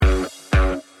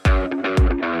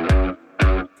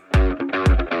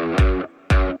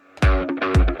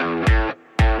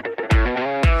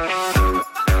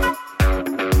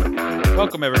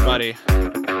Welcome, everybody,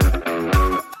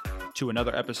 to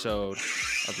another episode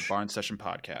of the Barn Session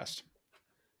Podcast.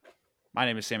 My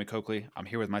name is Sammy Coakley. I'm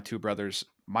here with my two brothers,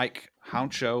 Mike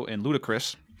Honcho and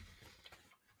Ludacris.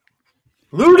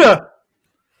 Luda!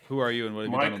 Who are you and what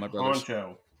have you done with my brothers?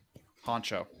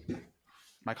 Honcho.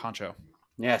 Mike Honcho.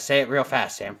 Yeah, say it real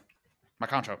fast, Sam.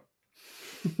 Mike Honcho.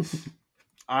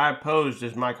 I posed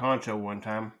as Mike Honcho one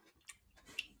time.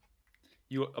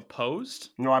 You opposed?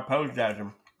 No, I posed as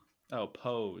him. Oh,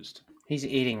 posed. He's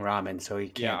eating ramen, so he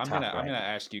can't talk I'm gonna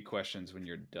ask you questions when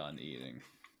you're done eating.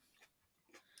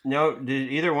 No, did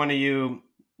either one of you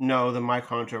know the Mike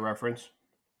Honcho reference?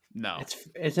 No.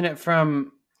 Isn't it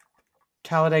from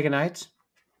Talladega Nights?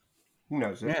 Who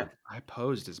knows it? Yeah. I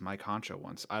posed as Mike Honcho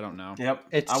once. I don't know. Yep.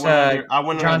 It's, I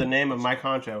want to know the name of Mike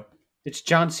Honcho. It's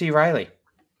John C. Reilly.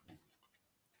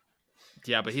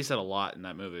 Yeah, but he said a lot in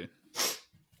that movie.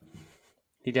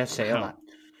 He does say a lot.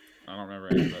 I don't remember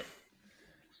any of it.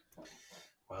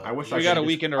 Well, I wish we got a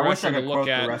weekend of wrestling to look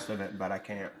at. The rest of it, but I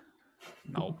can't.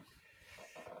 No.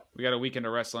 We got a weekend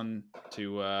of wrestling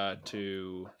to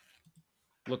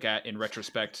look at in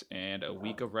retrospect, and a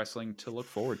week of wrestling to look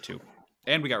forward to.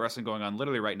 And we got wrestling going on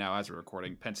literally right now as we're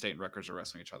recording. Penn State and Rutgers are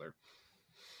wrestling each other,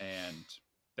 and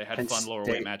they had fun lower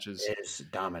weight matches. Is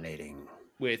dominating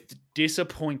with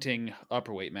disappointing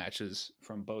upper weight matches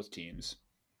from both teams.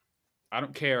 I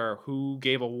don't care who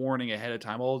gave a warning ahead of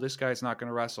time. Oh, this guy's not going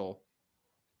to wrestle.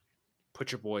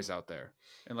 Put your boys out there.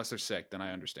 Unless they're sick, then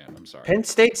I understand. I'm sorry. Penn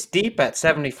State's deep at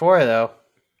 74, though.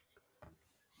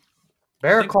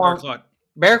 Bear Claw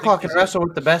can wrestle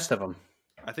with the best of them.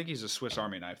 I think he's a Swiss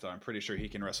Army knife, though. I'm pretty sure he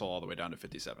can wrestle all the way down to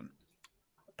 57.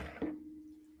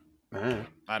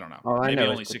 I don't know. Maybe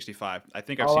only 65. I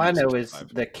think I've seen him 65. All I know is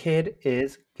the kid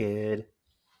is good.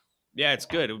 Yeah, it's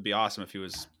good. It would be awesome if he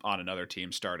was on another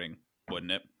team starting,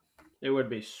 wouldn't it? It would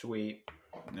be sweet.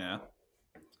 Yeah.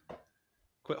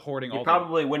 Quit hoarding all. He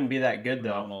probably wouldn't be that good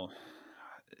though.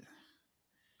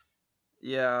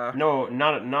 Yeah. No,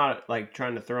 not like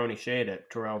trying to throw any shade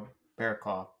at Terrell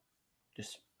Bearclaw.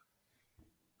 Just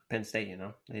Penn State,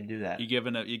 they do that. You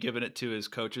giving it to his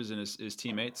coaches and his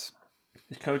teammates?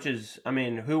 His coaches. I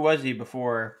mean, who was he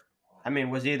before? I mean,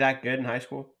 was he that good in high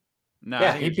school? No,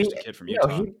 yeah, he beat a kid from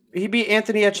Utah. He beat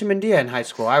Anthony Echemendia in high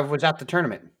school. I was at the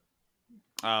tournament.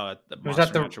 Oh, at the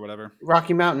monster match or whatever.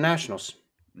 Rocky Mountain Nationals.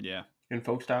 Yeah. In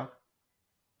folk style?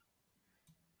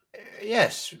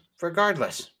 Yes,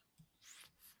 regardless.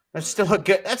 That's still a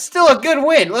good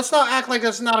win. Let's not act like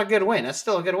that's not a good win. That's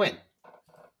still a good win.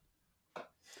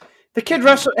 The kid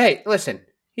wrestled. Hey, listen.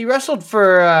 He wrestled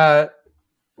for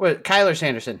Kyler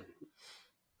Sanderson.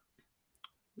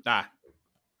 That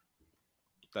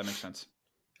makes sense.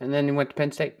 And then he went to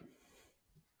Penn State.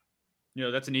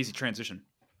 That's an easy transition.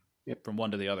 Yep. From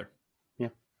one to the other. Yeah.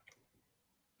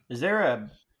 Is there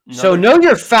So know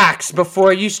your facts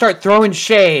before you start throwing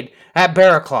shade at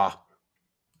Bearclaw.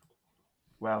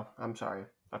 Well, I'm sorry.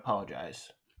 I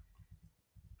apologize.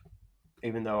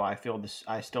 Even though I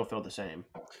still feel the same.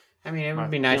 I mean, it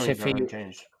would be nice if he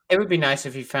changed. It would be nice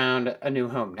if he found a new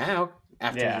home now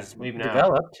after he's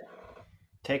developed.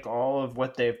 Take all of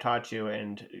what they've taught you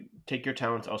and take your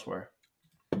talents elsewhere.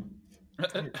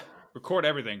 Record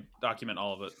everything. Document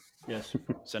all of it. Yes.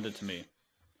 Send it to me.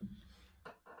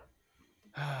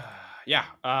 Yeah.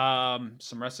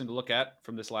 Some wrestling to look at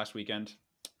from this last weekend.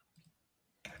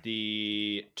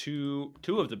 The two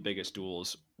of the biggest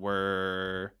duels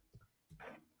were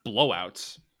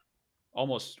blowouts,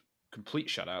 almost complete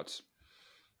shutouts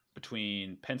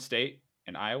between Penn State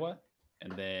and Iowa,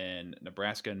 and then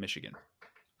Nebraska and Michigan.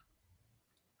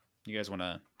 Do you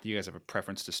guys have a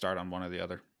preference to start on one or the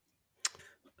other?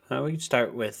 We could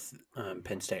start with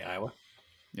Penn State, Iowa.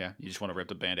 Yeah, you just want to rip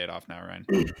the Band-Aid off now,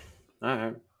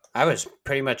 Ryan? I was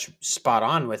pretty much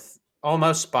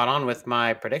almost spot on with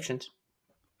my predictions.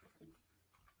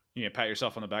 You gonna pat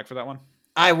yourself on the back for that one?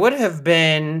 I would have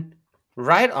been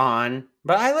right on,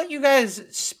 but I let you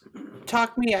guys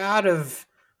talk me out of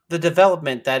the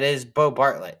development that is Bo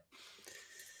Bartlett.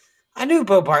 I knew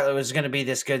Bo Bartlett was going to be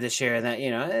this good this year, and that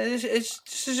this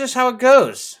is just how it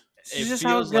goes.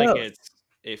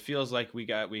 It feels like we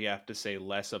have to say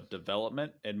less of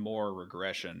development and more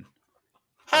regression.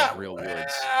 Real Woods.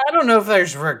 I don't know if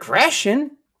there's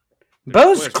regression.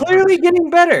 Bo's clearly getting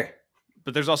better.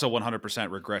 But there's also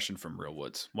 100% regression from Real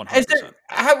Woods.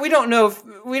 100%. We don't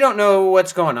know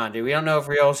what's going on, dude. We don't know if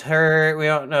Real's hurt. We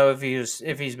don't know if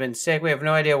he's been sick. We have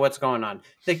no idea what's going on.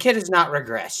 The kid has not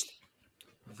regressed.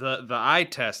 The eye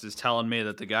test is telling me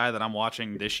that the guy that I'm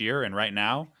watching this year and right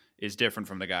now is different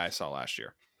from the guy I saw last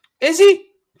year. Is he?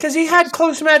 Because he had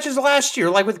close matches last year,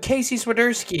 like with Casey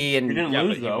Swiderski. And he didn't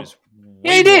lose, though.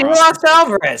 Yeah, he did. He lost to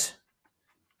Alvarez.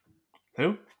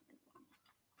 Who?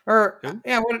 Or Who?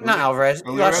 yeah, not Alvarez.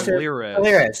 He lost to Alirez.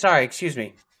 Alirez. Sorry, excuse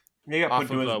me. He got put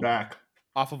to his back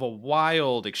off of a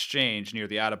wild exchange near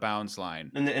the out of bounds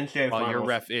line. in the NCAA while finals. your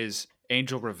ref is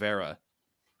Angel Rivera.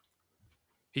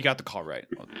 He got the call right,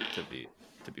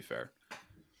 to be fair.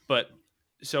 But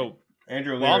so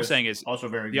Andrew all I'm saying is also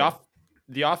very good.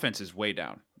 The offense is way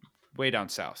down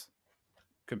south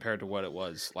compared to what it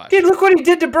was last Dude, year. look what he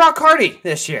did to Brock Hardy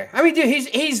this year. I mean, dude,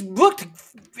 he's looked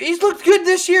good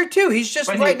this year too. He's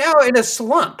just now in a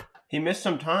slump. He missed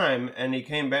some time and he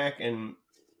came back and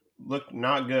looked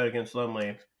not good against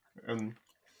Lumley.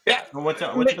 Yeah, what's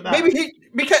up with that? Maybe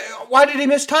why did he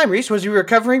miss time, Reese? Was he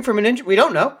recovering from an injury? We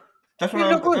don't know. That's what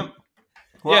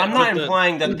I'm not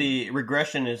implying that the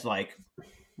regression is like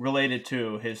related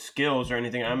to his skills or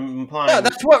anything. I'm implying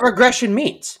that's what regression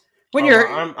means.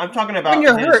 I'm talking about when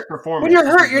you're hurt. Performance. When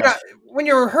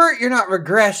you're hurt, you're not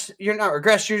regress. You're not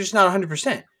regress. You're just not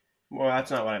 100%. Well,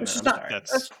 that's not what I meant. Sorry.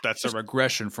 That's a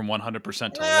regression from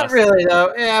 100% to not really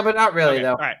though. Yeah, but not really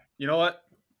though. All right. You know what?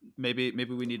 Maybe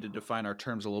we need to define our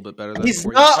terms a little bit better. He's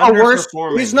not a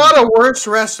worse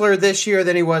wrestler this year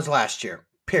than he was last year.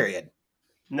 Period.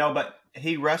 No, but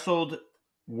he wrestled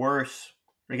worse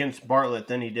against Bartlett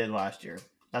than he did last year.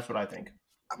 That's what I think.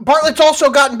 Bartlett's also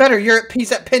gotten better.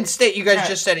 He's at Penn State. You guys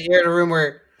just said it. You're in a room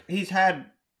where he's had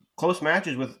close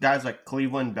matches with guys like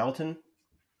Cleveland Belton.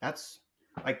 That's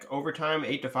like overtime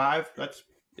 8-5.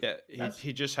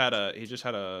 He just had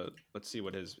a let's see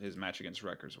what his match against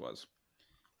Rutgers was.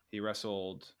 He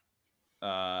wrestled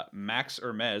Max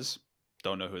Hermes,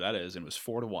 don't know who that is, and it was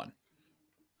 4-1.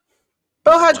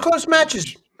 Bo has close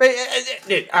matches.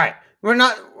 Dude, all right.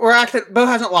 Bo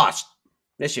hasn't lost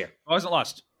this year. Bo hasn't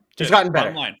lost. He's gotten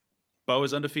better. Line. Bo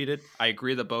is undefeated. I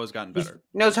agree that Bo has gotten better.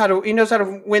 He knows how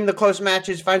to win the close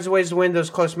matches, finds ways to win those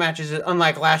close matches,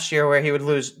 unlike last year where he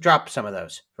would drop some of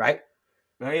those, right?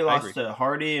 No, he lost to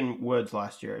Hardy and Woods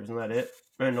last year. Isn't that it?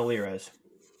 And Alirez.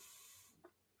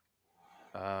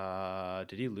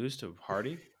 Did he lose to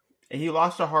Hardy? He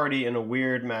lost to Hardy in a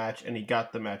weird match, and he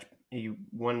got the match. He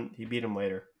won. He beat him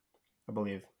later, I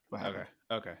believe.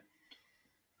 Okay.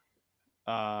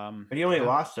 But he only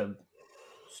lost to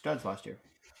Studs last year.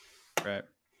 Right.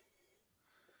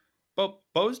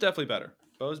 Bo's definitely better.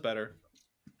 Bo's better.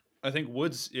 I think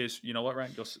Woods is. You know what,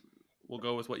 Ryan? We'll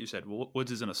go with what you said.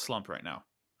 Woods is in a slump right now.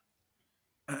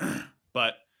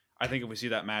 But I think if we see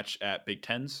that match at Big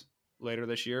Tens later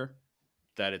this year,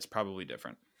 that it's probably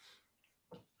different.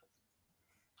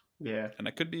 Yeah. And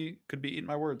I could be eating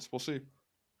my words. We'll see.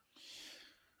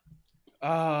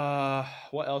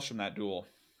 What else from that duel?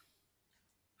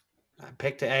 I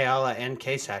picked Ayala and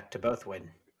Kasak to both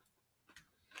win.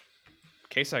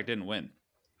 Kasak didn't win.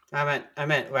 I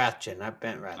meant Rathjen. I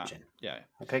meant Rathjen. Yeah.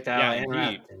 I picked Ayala and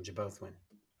Rathjen to both win.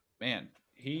 Man,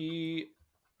 he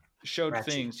showed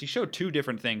things. He showed two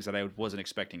different things that I wasn't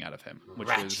expecting out of him, which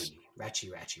was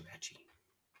Ratchy.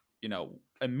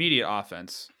 Immediate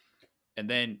offense, and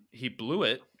then he blew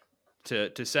it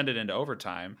to send it into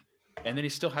overtime, and then he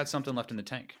still had something left in the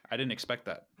tank. I didn't expect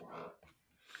that.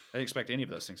 I didn't expect any of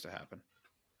those things to happen,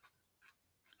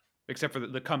 except for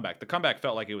the comeback. The comeback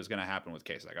felt like it was going to happen with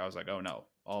Kasak. I was like, oh no,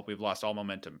 we've lost all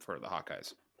momentum for the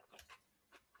Hawkeyes,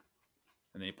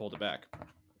 and then he pulled it back.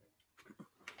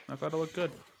 I thought it looked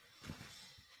good.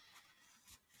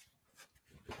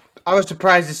 I was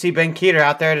surprised to see Ben Keeter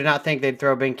out there. I did not think they'd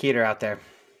throw Ben Keeter out there.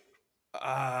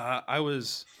 I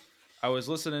was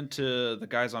listening to the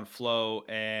guys on Flow,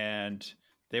 and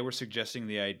they were suggesting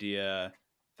the idea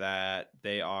that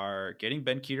they are getting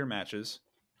Ben Keeter matches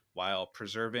while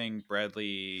preserving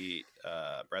Bradley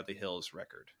Hill's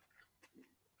record.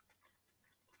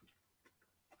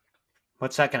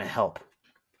 What's that going to help?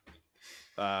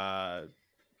 I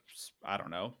don't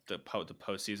know, the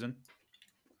postseason.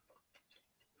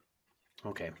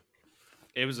 Okay.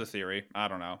 It was a theory. I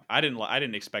don't know. I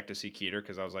didn't expect to see Keeter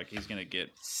because I was like, he's gonna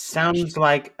get. Sounds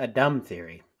like a dumb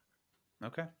theory.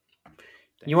 Okay.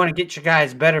 You want to get your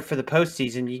guys better for the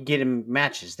postseason, you get them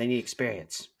matches. They need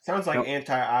experience. Sounds like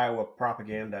anti-Iowa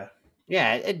propaganda.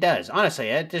 Yeah, it does. Honestly,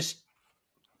 it just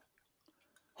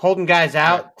holding guys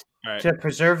out to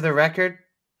preserve the record.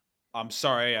 I'm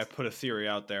sorry, I put a theory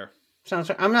out there.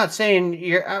 I'm not saying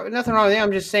you're nothing wrong with you.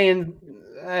 I'm just saying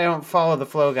I don't follow the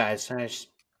Flow guys. I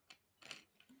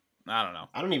don't know.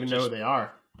 I don't even know who they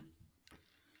are.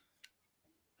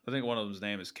 I think one of them's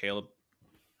name is Caleb.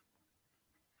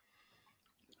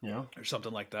 Yeah. Or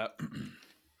something like that.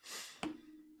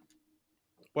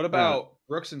 What about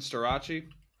Brooks and Starachi?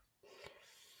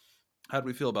 How do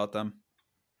we feel about them?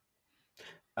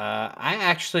 I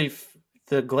actually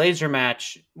the Glazer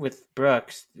match with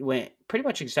Brooks went pretty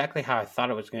much exactly how I thought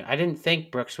it was going to. I didn't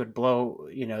think Brooks would blow,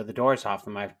 the doors off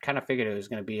him. I kind of figured it was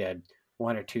going to be a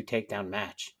 1 or 2 takedown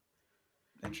match.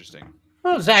 Interesting.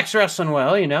 Well, Zach's wrestling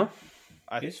well,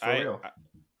 He's for real.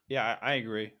 I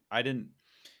agree. I didn't.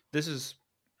 Is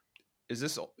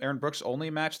this Aaron Brooks' only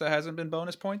match that hasn't been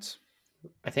bonus points?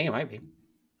 I think it might be.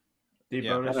 The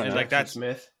Yeah, bonus and is like that's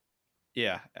Smith.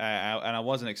 Yeah, and I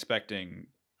wasn't expecting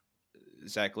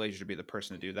Zach Glazer to be the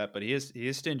person to do that, but he is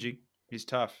stingy. He's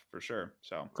tough for sure.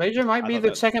 So Glazer might be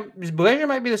the second. Glazer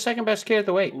might be the second best kid at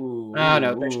the weight. Ooh,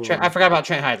 No, I forgot about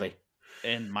Trent Hidley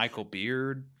and Michael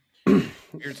Beard.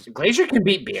 Glazer can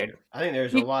beat Beard. I think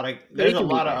there's a lot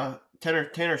of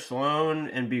Tanner Sloan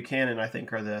and Buchanan. I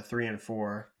think are the 3 and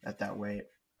 4 at that weight.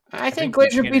 I think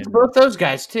Glazer beats both those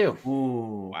guys too.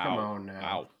 Ooh, wow. Come on now.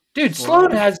 Wow. Dude,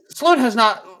 Sloan has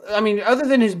not. I mean, other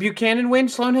than his Buchanan win,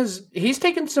 he's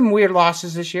taken some weird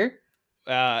losses this year.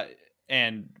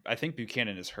 And I think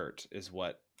Buchanan is hurt, is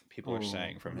what people are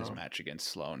saying from his match against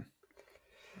Sloan.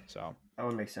 So that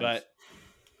would make sense. But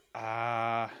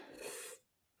I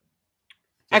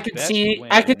could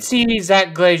see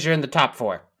Zach Glazer in the top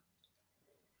 4.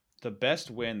 The best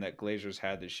win that Glazer's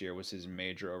had this year was his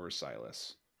major over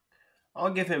Silas.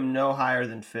 I'll give him no higher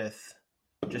than 5th,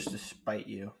 just to spite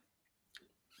you.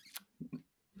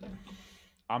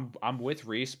 I'm with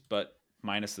Reese, but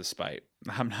minus the spite.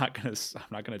 I'm not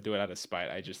gonna do it out of spite.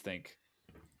 I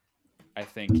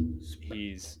think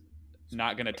he's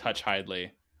not gonna touch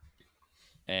Hidley,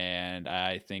 and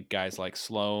I think guys like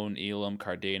Sloan, Elam,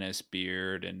 Cardenas,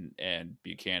 Beard, and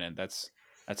Buchanan. That's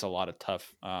a lot of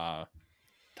tough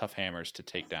hammers to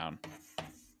take down.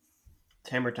 It's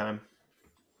hammer time.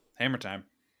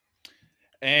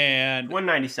 And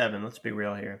 197. Let's be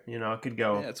real here. It could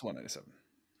go. Yeah, it's 197.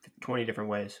 20 different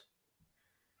ways.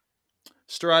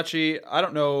 Strachey, I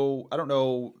don't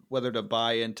know whether to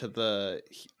buy into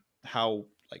how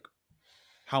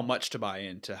much to buy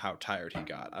into how tired he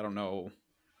got. I don't know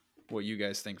what you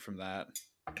guys think from that.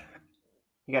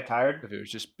 He got tired? If it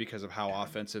was just because of how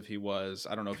offensive he was.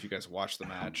 I don't know if you guys watched the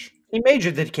match. He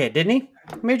majored the kid, didn't he?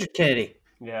 Majored Kennedy.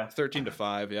 Yeah.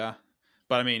 13-5, yeah.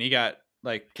 But I mean, he got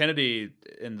Kennedy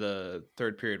in the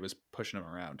third period was pushing him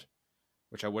around,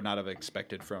 which I would not have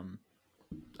expected from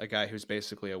a guy who's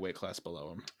basically a weight class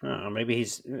below him. Maybe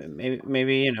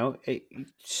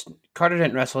Carter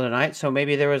didn't wrestle tonight, so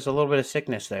maybe there was a little bit of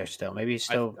sickness there still. Maybe he's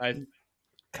still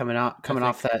coming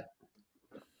off that.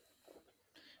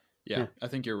 Yeah, I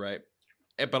think you're right.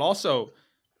 But also,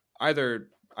 either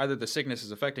the sickness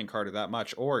is affecting Carter that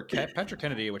much, or Patrick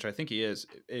Kennedy, which I think he is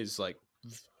like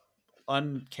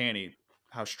uncanny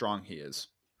how strong he is.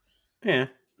 Yeah,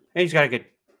 he's got a good.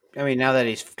 I mean, now that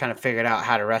he's kind of figured out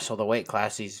how to wrestle the weight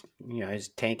class, his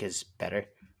tank is better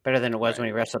than it was when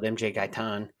he wrestled MJ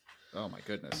Gaitan. Oh my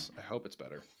goodness! I hope it's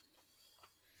better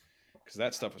because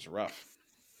that stuff was rough.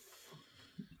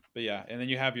 But yeah, and then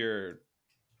you have your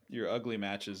ugly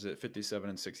matches at 57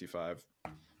 and 65,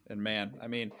 and man, I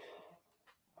mean,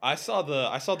 I saw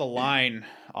the line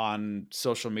on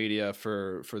social media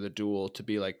for the duel to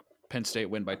be like Penn State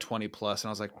win by 20 plus, and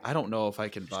I was like, I don't know if I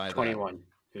can buy 21. that.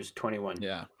 It was 21.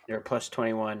 Yeah. They were plus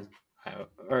 21.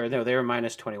 Or no, they were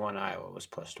minus 21. Iowa was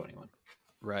plus 21.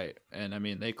 Right. And I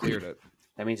mean, they cleared it.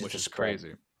 That means which it's is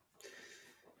crazy.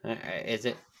 Is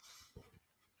it?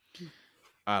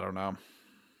 I don't know.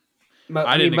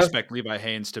 I didn't expect Levi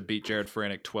Haynes to beat Jared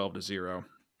Franek 12-0.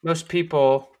 Most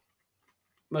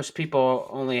people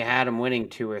only had him winning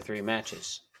 2 or 3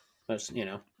 matches. Most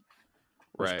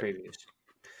previews.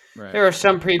 Right. There are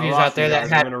some previews out there that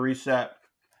had going to reset.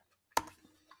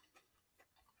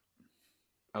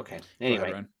 Okay.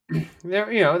 Anyway,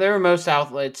 there were most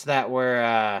outlets that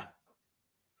were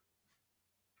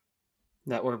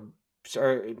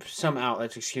or some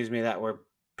outlets, that were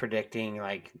predicting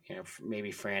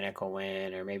maybe Franek will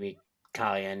win or maybe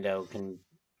Caliendo can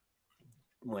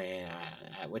win,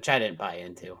 which I didn't buy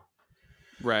into.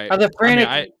 Right. The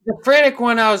Franek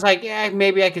one, I was like, yeah,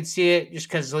 maybe I could see it just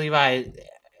because Levi,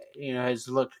 has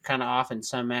looked kind of off in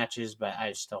some matches, but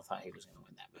I still thought he was going to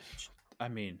win that match. I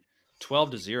mean,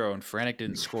 12-0, and Franek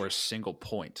didn't score a single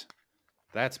point.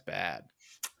 That's bad.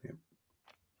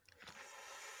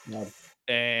 Yeah.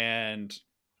 And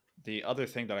the other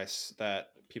thing that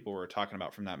people were talking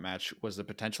about from that match was the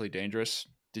potentially dangerous.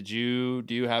 Do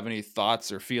you have any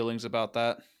thoughts or feelings about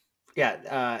that?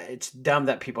 Yeah, it's dumb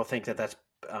that people think that that's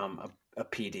a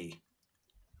PD.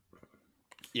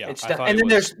 Yeah, it's dumb. And then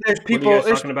there's people what are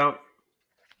you guys talking about.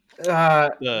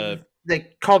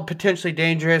 They called potentially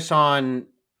dangerous on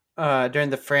during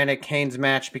the Franek Haynes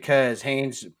match because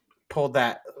Haynes pulled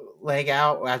that leg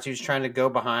out as he was trying to go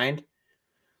behind.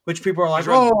 which people are like,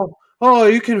 Right. oh,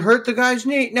 you can hurt the guy's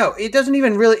knee. No, it doesn't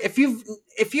even really. If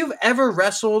you've ever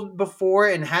wrestled before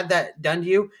and had that done to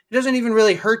you, it doesn't even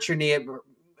really hurt your knee. It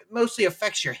mostly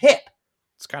affects your hip.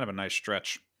 It's kind of a nice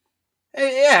stretch.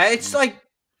 Yeah, it's like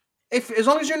if as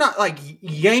long as you're not like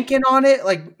yanking on it,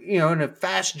 like in a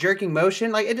fast jerking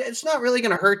motion, like it's not really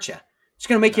going to hurt you. It's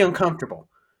going to make you uncomfortable.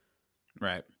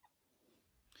 Right.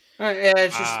 Yeah,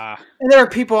 it's just, and there are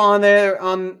people on there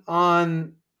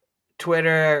on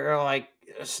Twitter or like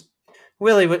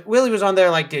Willie was on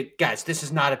there like, dude, guys, this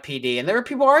is not a PD, and there were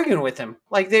people arguing with him,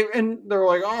 like they're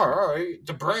like, oh,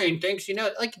 the brain thinks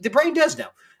like the brain does know.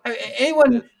 I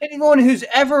mean, anyone who's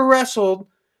ever wrestled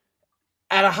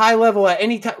at a high level at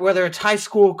any time, whether it's high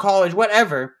school, college,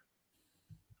 whatever,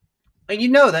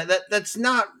 and that's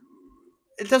not,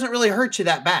 it doesn't really hurt you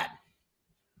that bad.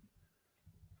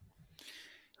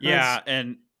 Yeah,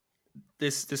 and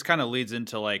this kind of leads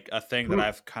into like a thing that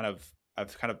I've kind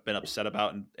of been upset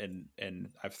about and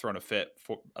I've thrown a fit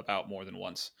about more than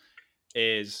once,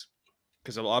 is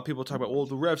because a lot of people talk about, well,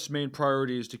 the ref's main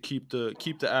priority is to keep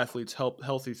the athletes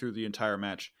healthy through the entire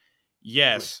match.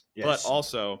 Yes, but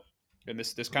also, and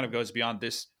this kind of goes beyond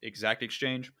this exact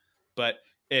exchange, but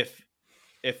if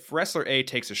wrestler A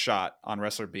takes a shot on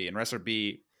wrestler B and wrestler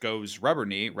B goes rubber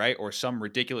knee, right, or some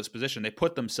ridiculous position, they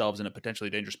put themselves in a potentially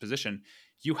dangerous position,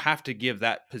 you have to give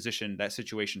that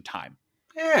situation time.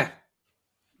 Yeah.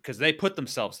 Because they put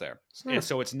themselves there. And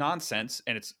so it's nonsense,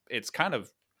 and it's kind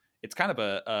of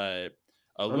a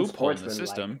loophole in the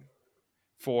system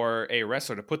for a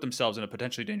wrestler to put themselves in a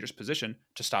potentially dangerous position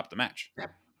to stop the match. Yeah.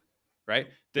 Right?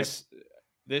 This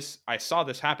I saw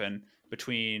this happen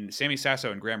between Sammy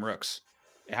Sasso and Graham Rooks.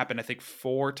 It happened, I think,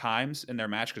 4 times in their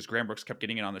match because Graham Brooks kept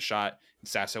getting in on the shot, and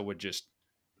Sasso would just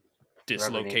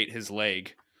dislocate his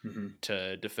leg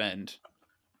to defend.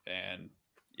 And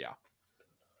yeah,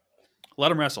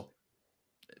 let him wrestle.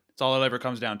 That's all it ever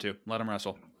comes down to. Let him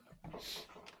wrestle.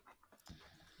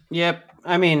 Yep.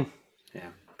 I mean, yeah.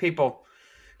 People,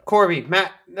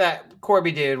 that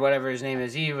Corby dude, whatever his name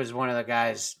is, he was one of the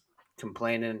guys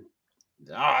complaining.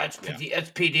 Oh, it's PD,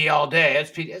 it's PD all day.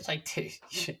 It's PD. It's like,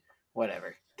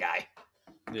 whatever, guy.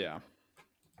 Yeah.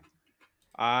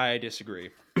 I disagree.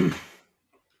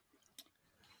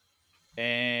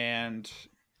 And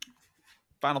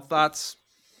final thoughts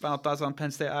on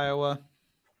Penn State, Iowa.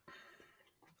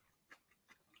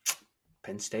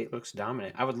 Penn State looks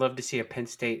dominant. I would love to see a Penn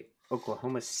State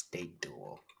Oklahoma State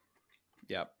duel.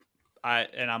 Yep.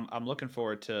 I'm looking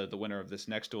forward to the winner of this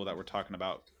next duel that we're talking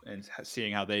about and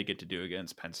seeing how they get to do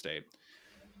against Penn State.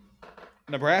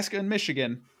 Nebraska and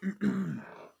Michigan.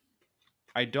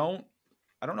 I don't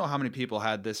know how many people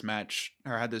had this match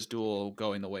or had this duel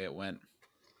going the way it went,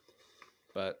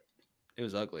 but it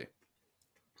was ugly.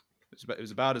 It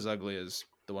was about as ugly as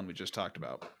the one we just talked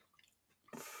about.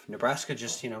 Nebraska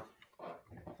just,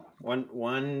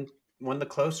 won the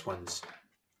close ones.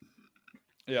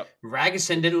 Yeah.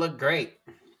 Ragusin didn't look great.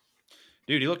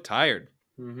 Dude, he looked tired.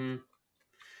 Mm-hmm.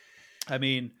 I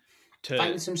mean,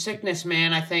 fighting some sickness,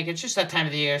 man. I think it's just that time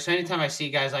of the year. So anytime I see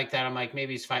guys like that, I'm like,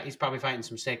 maybe he's probably fighting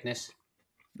some sickness.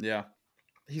 Yeah.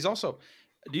 He's also,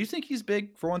 do you think he's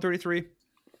big for 133?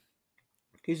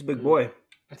 He's a big boy.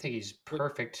 I think he's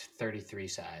perfect 33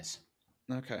 size.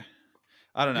 Okay.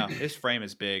 I don't know. His frame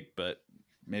is big, but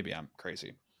maybe I'm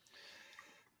crazy.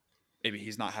 Maybe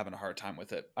he's not having a hard time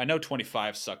with it. I know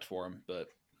 25 sucked for him, but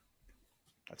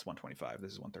that's 125.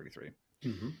 This is 133.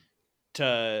 Mm-hmm.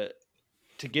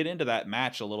 To get into that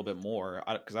match a little bit more,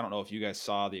 because I don't know if you guys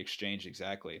saw the exchange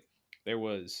exactly. There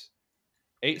was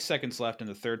 8 seconds left in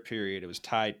the third period. It was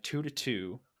tied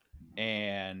 2-2,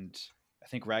 and I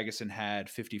think Ragusin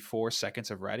had 54 seconds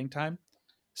of riding time.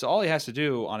 So all he has to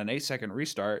do on an 8-second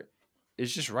restart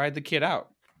is just ride the kid out.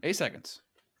 8 seconds.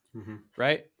 Mm-hmm.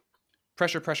 Right?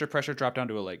 Pressure, drop down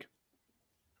to a leg.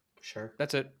 Sure.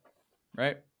 That's it.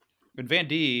 Right? And Van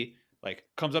D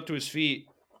comes up to his feet,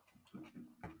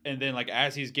 and then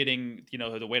as he's getting,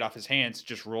 the weight off his hands,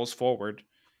 just rolls forward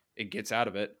and gets out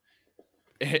of it.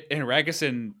 And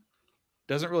Ragusin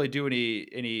doesn't really do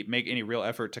make any real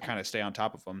effort to kind of stay on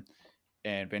top of him.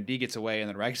 And Van D gets away, and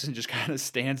then Ragusin just kind of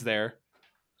stands there.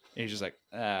 And he's just like,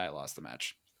 I lost the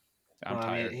match. I'm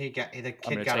tired. I mean,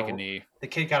 the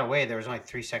kid got away. There was only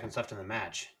 3 seconds left in the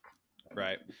match.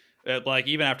 Right.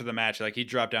 Even after the match, he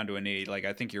dropped down to a knee.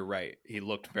 I think you're right. He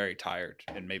looked very tired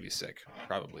and maybe sick.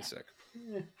 Probably sick.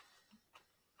 Yeah.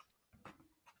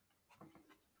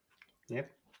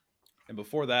 Yep. And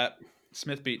before that,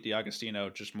 Smith beat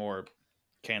DiAgostino, just more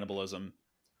cannibalism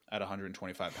at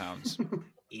 125 pounds.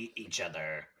 Eat each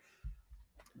other.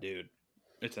 Dude,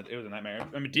 it was a nightmare.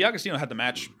 I mean, DiAgostino had the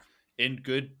match. in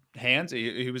good hands.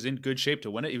 He was in good shape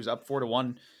to win it. He was up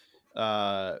 4-1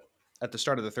 at the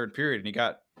start of the third period, and he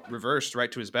got reversed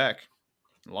right to his back.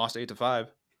 Lost 8-5.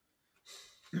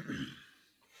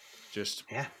 Just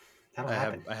Yeah, that'll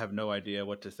happen. I have no idea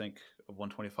what to think of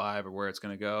 125 or where it's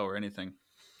going to go or anything.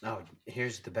 Oh,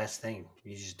 here's the best thing: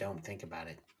 you just don't think about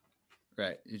it.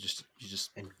 Right. You just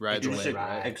And ride the enjoy wave. the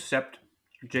ride. Accept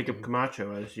Jacob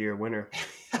Camacho as your winner,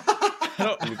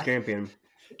 your champion.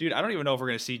 Dude, I don't even know if we're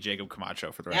going to see Jacob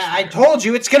Camacho for the rest Yeah, of the I year. told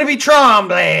you it's gonna be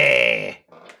Trombley.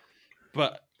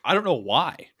 But I don't know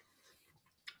why.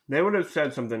 They would have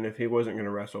said something if he wasn't going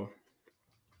to wrestle.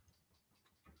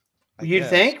 I You guess.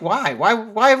 think? Why?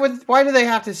 Why do they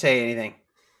have to say anything?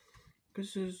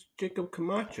 This is Jacob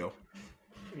Camacho.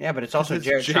 Yeah, but it's also It's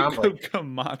Jarrett Jacob Trombley.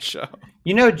 Camacho.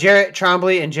 You know, Jarrett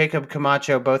Trombley and Jacob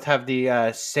Camacho both have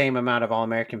the same amount of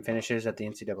All-American finishes at the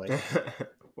NCAA.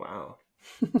 Wow.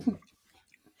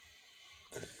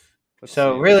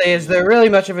 So, see. really, is there really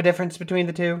much of a difference between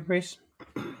the two, Reese?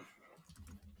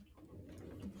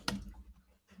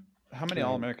 How many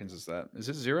All-Americans is that? Is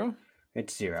it 0?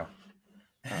 It's 0.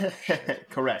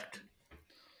 Correct.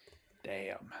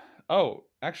 Damn. Oh,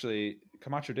 actually,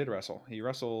 Camacho did wrestle. He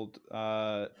wrestled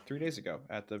 3 days ago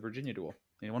at the Virginia duel.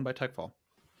 He won by tech fall.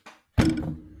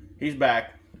 He's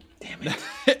back. Damn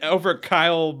it. Over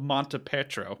Kyle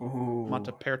Monteperto. Ooh.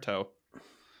 Monteperto.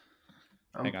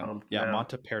 I'm Hang on. pumped Yeah, now.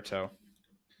 Monteperto.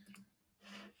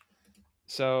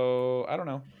 So, I don't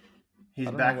know. He's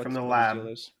I don't back know from the what his deal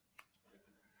lab. is.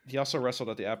 He also wrestled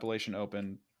at the Appalachian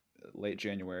Open late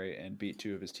January and beat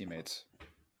 2 of his teammates.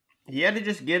 He had to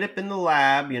just get up in the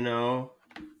lab,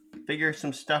 figure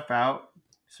some stuff out,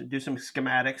 so do some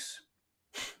schematics,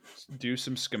 Do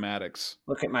some schematics.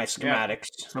 Look at my schematics.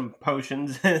 some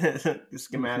potions,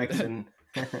 schematics, and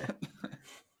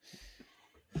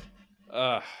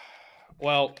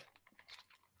Well,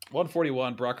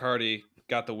 141, Brock Hardy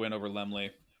got the win over Lemley.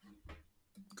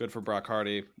 Good for Brock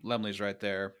Hardy. Lemley's right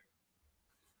there.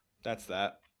 That's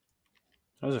that.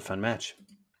 That was a fun match.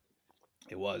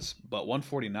 It was. But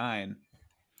 149,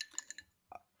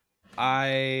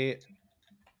 I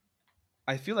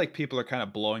feel like people are kind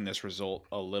of blowing this result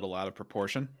a little out of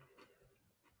proportion.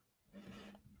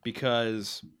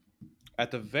 Because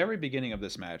at the very beginning of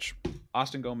this match,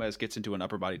 Austin Gomez gets into an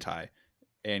upper body tie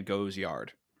and goes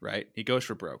yard, right? He goes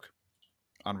for broke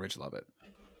on Ridge Lovett.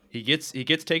 He gets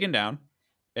taken down,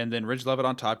 and then Ridge Lovett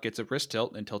on top gets a wrist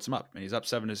tilt and tilts him up, and he's up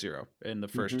 7-0 in the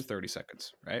first 30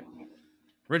 seconds, right?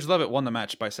 Ridge Lovett won the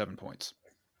match by 7 points.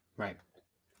 Right.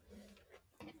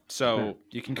 So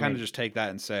you can kind of just take that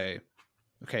and say,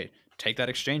 okay, take that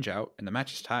exchange out, and the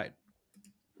match is tied,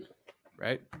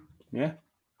 right? Yeah.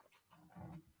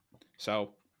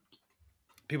 So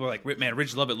people are like, man,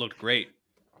 Ridge Lovett looked great.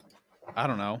 I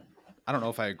don't know. I don't know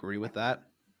if I agree with that.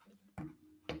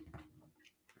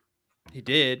 He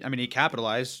did. I mean, he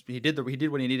capitalized. He did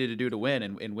what he needed to do to win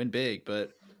and win big.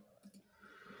 But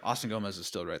Austin Gomez is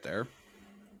still right there.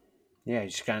 Yeah, you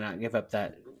just gotta not give up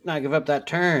that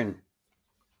turn.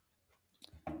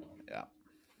 Yeah.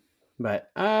 But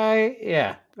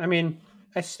I mean,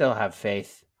 I still have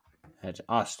faith that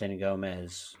Austin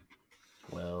Gomez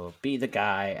will be the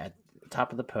guy at the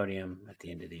top of the podium at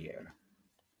the end of the year.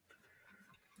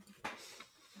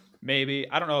 Maybe.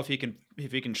 I don't know if he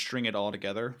can string it all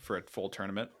together for a full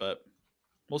tournament, but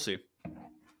we'll see.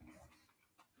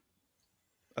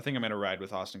 I think I'm gonna ride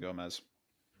with Austin Gomez.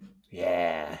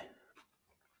 Yeah.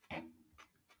 At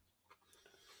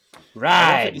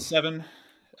Ride.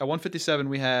 157,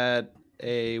 we had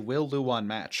a Will Luwan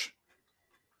match,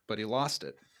 but he lost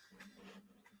it.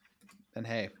 And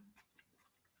hey,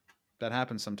 that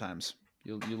happens sometimes.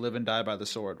 You live and die by the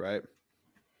sword, right?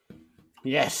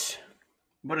 Yes.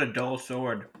 what a dull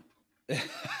sword. It's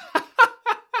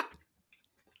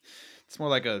more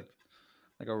like a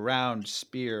round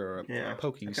spear or a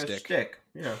poking like stick. A stick.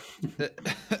 Yeah.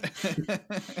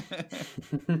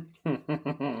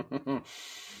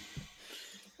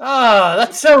 Oh,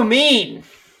 that's so mean.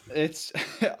 It's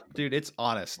dude, it's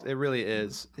honest. It really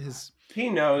is. He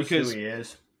knows who Because- he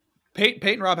is.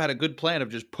 Peyton Robb had a good plan of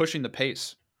just pushing the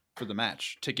pace for the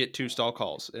match to get 2 stall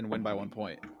calls and win by 1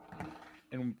 point.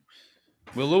 And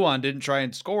Will Luwan didn't try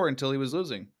and score until he was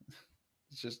losing.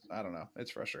 It's just, I don't know.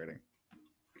 It's frustrating.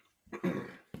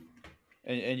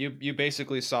 And you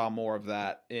basically saw more of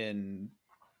that in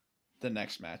the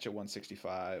next match at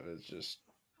 165. It's just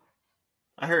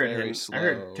I heard very I heard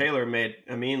slow. Taylor made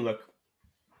Amin look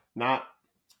not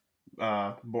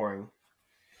boring.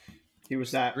 He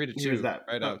was that. 3-2 He was that.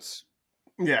 right outs.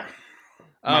 Yeah.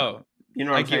 Oh, You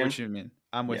know what I I'm get saying? what you mean.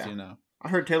 I'm with Yeah. you now. I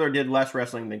heard Taylor did less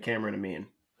wrestling than Cameron Amin.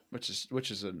 which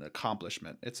is an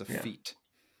accomplishment. It's a Yeah. feat.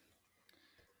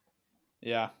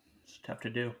 Yeah. It's tough to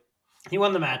do. He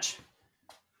won the match.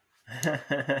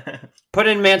 Put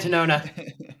in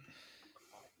Mantanona.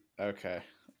 Okay.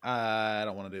 I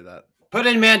don't want to do that. Put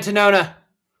in Mantanona.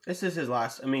 This is his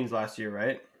last year,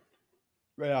 right?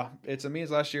 Yeah, it's Amin's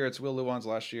last year. It's Will Lewan's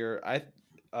last year.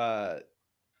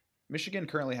 Michigan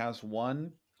currently has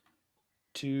 1,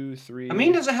 2, 3.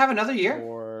 Amin doesn't have another year.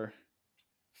 4,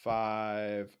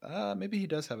 5. Maybe he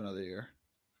does have another year.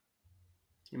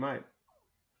 You might.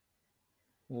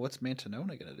 Well, what's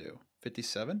Mantanona gonna do?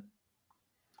 57?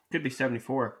 Could be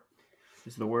 74.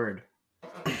 Is the word.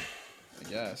 I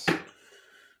guess.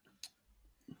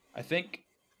 I think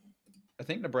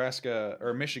Nebraska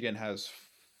or Michigan has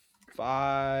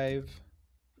 5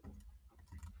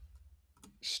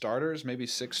 starters, maybe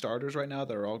 6 starters right now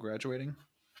that are all graduating.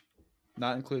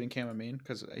 Not including Cam Amin,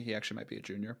 because he actually might be a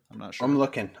junior. I'm not sure. I'm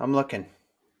looking.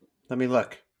 Let me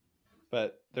look.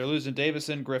 But they're losing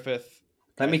Davison, Griffith.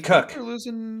 Let me think cook. They're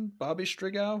losing Bobby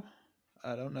Strigow.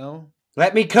 I don't know.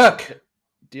 Let me cook.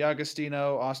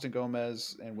 D'Agostino, Austin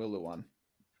Gomez, and Will Lewan.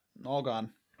 All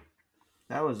gone.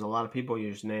 That was a lot of people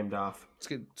you just named off. It's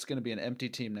going to be an empty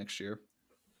team next year.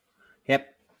 Yep.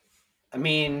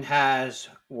 Amin has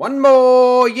 1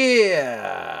 more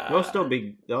year. They'll still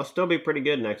be pretty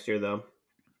good next year, though.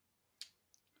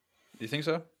 Do you think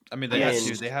so? I mean,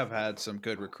 they have had some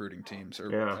good recruiting teams or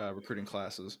recruiting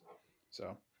classes.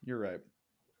 So you're right.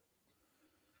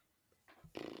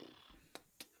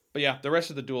 But yeah, the rest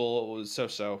of the duel was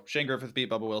so-so. Shane Griffith beat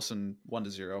Bubba Wilson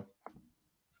 1-0.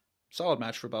 Solid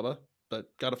match for Bubba,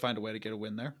 but got to find a way to get a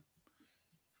win there.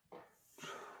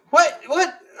 What?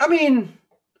 I mean,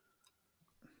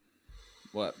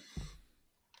 What?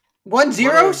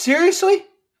 1-0? Seriously?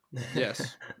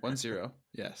 Yes, 1-0.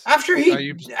 Yes. After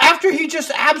he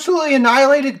just absolutely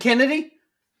annihilated Kennedy?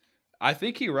 I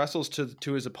think he wrestles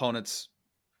to his opponent's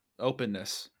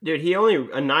openness. Dude, he only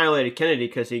annihilated Kennedy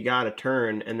because he got a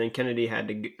turn, and then Kennedy had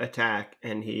to attack,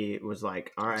 and he was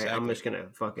like, all right, Exactly. I'm just going to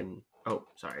fucking... Oh,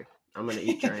 sorry. I'm going to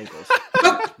eat your ankles.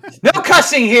 No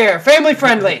cussing here. Family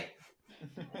friendly.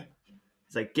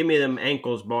 It's like, give me them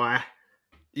ankles, boy.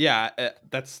 Yeah,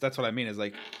 that's what I mean.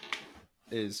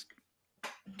 Is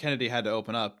Kennedy had to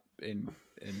open up, and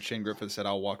Shane Griffith said,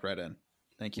 "I'll walk right in.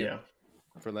 Thank you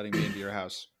for letting me into your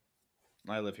house.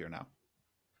 I live here now.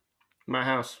 My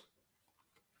house.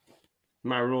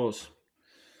 My rules."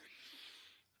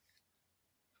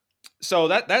 So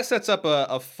that sets up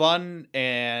a fun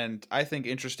and I think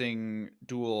interesting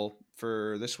duel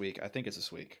for this week. I think it's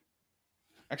this week.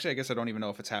 Actually, I guess I don't even know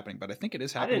if it's happening, but I think it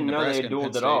is I happening. didn't know Nebraska they and Penn dueled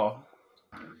at State. all.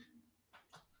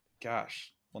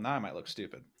 Gosh. Well, now I might look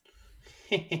stupid.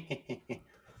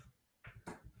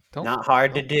 Not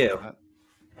hard to do.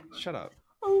 Shut up.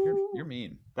 You're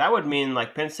mean. That would mean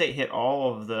like Penn State hit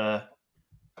all of the...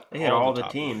 They hit all the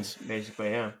top teams, ones.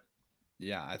 basically, yeah.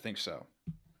 Yeah, I think so.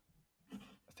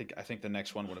 I think the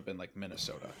next one would have been like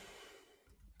Minnesota.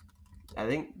 I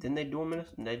think... Didn't they duel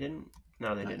Minnesota? They didn't?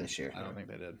 No, they Not didn't. this year. I don't think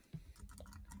they did.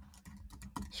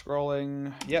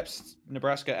 Scrolling. Yep,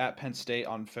 Nebraska at Penn State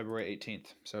on February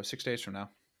 18th. So 6 days from now.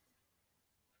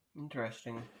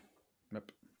 Interesting.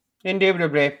 Yep.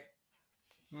 Indubitably.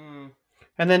 Hmm.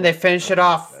 And then they finish it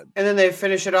off. And then they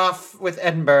finish it off with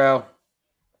Edinburgh.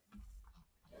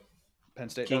 Penn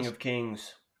State King does. of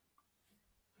Kings.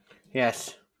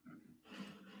 Yes.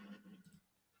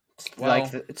 Well-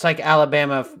 It's like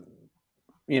Alabama,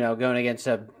 going against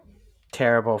a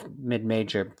terrible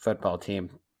mid-major football team.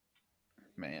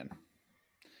 Man.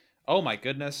 Oh my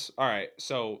goodness. All right.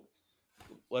 So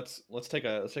let's take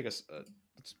a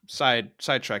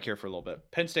sidetrack here for a little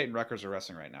bit. Penn State and Rutgers are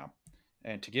wrestling right now.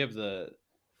 And to give the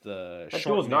That short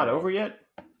duel's not narrow- over yet?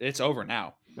 It's over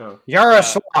now. No.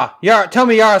 Yaroslav. Tell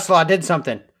me Yaroslav did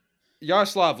something.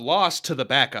 Yaroslav lost to the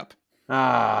backup.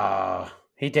 Oh,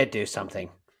 he did do something.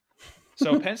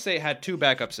 So Penn State had 2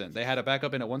 backups in. They had a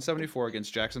backup in at 174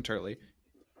 against Jackson Turley.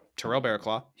 Terrell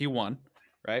Bearclaw, he won,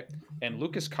 right? And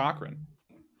Lucas Cochran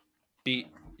beat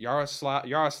Yaroslav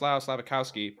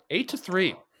Slavikowski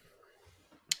 8-3.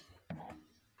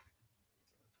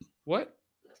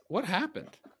 What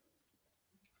happened?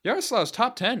 Yaroslav's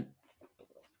top 10.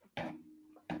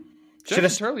 Jackson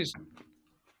Turley's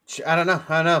I don't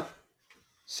know.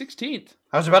 16th.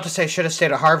 I was about to say should have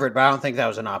stayed at Harvard, but I don't think that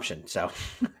was an option. So,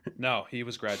 No, he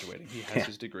was graduating. He has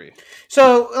his degree.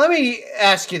 so let me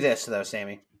ask you this though,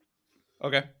 Sammy.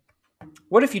 Okay.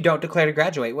 What if you don't declare to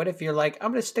graduate? What if you're like,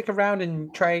 I'm going to stick around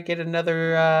and try to get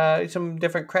another some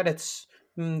different credits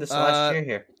this last year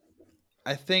here?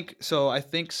 I think so. I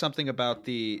think something about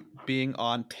the being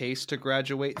on pace to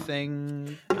graduate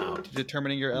thing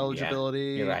determining your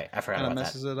eligibility. You're right. I forgot Kind of about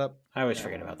messes that. it up. I always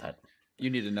forget about that. You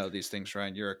need to know these things,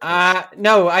 Ryan. You're a coach.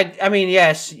 No, I mean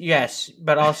yes,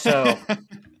 but also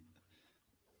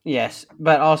yes,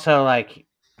 but also like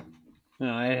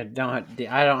no, I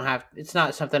don't have. It's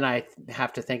not something I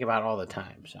have to think about all the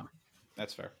time. So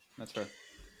That's fair. That's fair.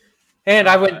 and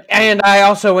I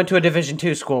also went to a Division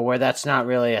II school where that's not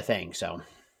really a thing. So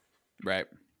Right.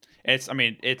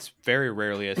 It's very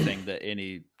rarely a thing that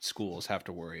any schools have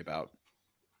to worry about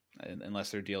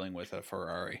unless they're dealing with a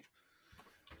Ferrari.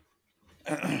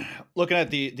 Looking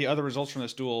at the other results from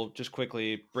this duel, just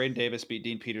quickly, Braden Davis beat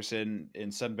Dean Peterson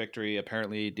in sudden victory.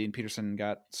 Apparently, Dean Peterson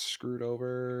got screwed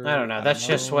over. I don't know. That's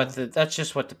just what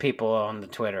the people on the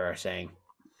Twitter are saying.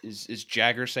 Is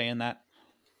Jagger saying that?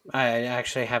 I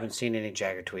actually haven't seen any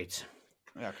Jagger tweets.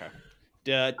 Okay.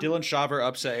 Dylan Shaver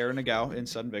upset Aaron Nagao in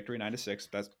sudden victory,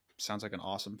 9-6. That sounds like an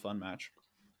awesome, fun match.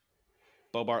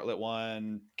 Bo Bartlett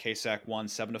won. Kasak won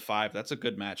 7-5. That's a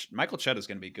good match. Michael Chet is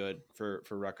going to be good for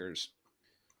Rutgers.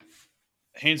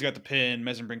 Haynes got the pin.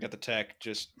 Mesenbrink got the tech.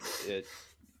 It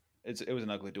was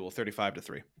an ugly duel.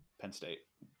 35-3. Penn State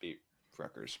beat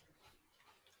Rutgers.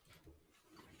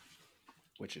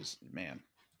 Which is, man,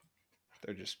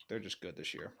 they're just good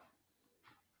this year.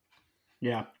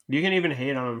 Yeah, you can even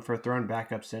hate on them for throwing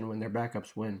backups in when their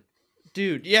backups win.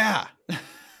 Dude, yeah.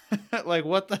 Like,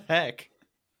 what the heck?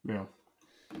 Yeah.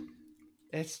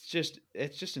 It's just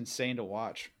insane to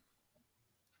watch.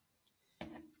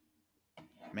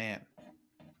 Man.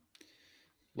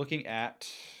 Looking at,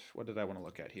 what did I want to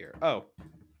look at here? Oh,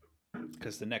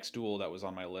 because the next duel that was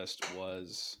on my list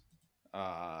was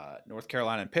North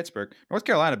Carolina and Pittsburgh. North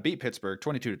Carolina beat Pittsburgh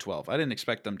 22-12. I didn't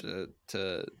expect them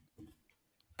to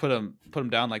put them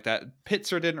down like that.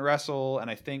 Pitzer didn't wrestle, and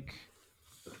I think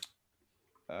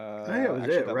I think that was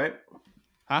it, right?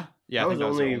 Huh? Yeah, I think that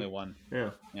was the only one.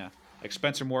 Yeah. Like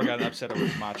Spencer Moore got an upset over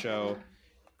Camacho.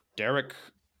 Derek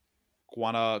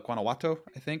Guanajuato,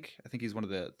 I think he's one of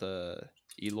the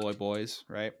Eloy boys,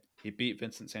 right? He beat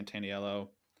Vincent Santaniello.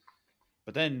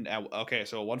 But then,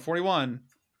 so 141,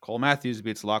 Cole Matthews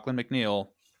beats Lachlan McNeil,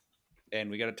 and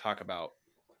we got to talk about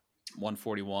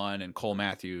 141 and Cole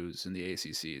Matthews in the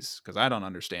ACCs because I don't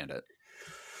understand it.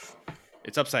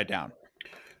 It's upside down.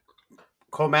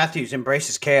 Cole Matthews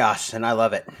embraces chaos, and I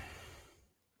love it.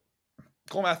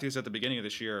 Cole Matthews at the beginning of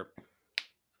this year,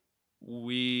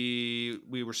 we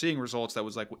were seeing results that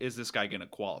was like, is this guy going to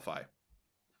qualify?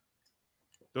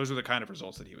 Those were the kind of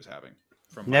results that he was having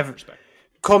from my perspective.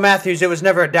 Cole Matthews, it was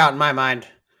never a doubt in my mind.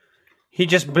 He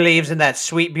just believes in that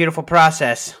sweet, beautiful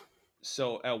process.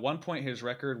 So at one point, his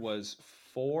record was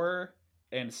 4-7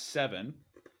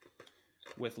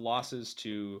 with losses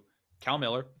to Cal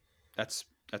Miller. That's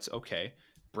okay.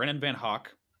 Brennan Van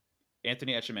Hock,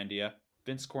 Anthony Echemendia,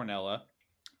 Vince Cornella,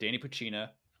 Danny Pacina,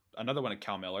 another one at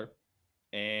Cal Miller,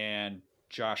 and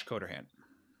Josh Coderhan.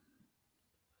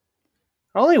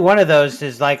 Only one of those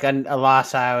is like a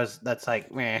loss. That's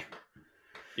like meh.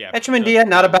 Yeah. Echemendia,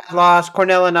 not a bad loss.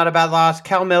 Cornella, not a bad loss.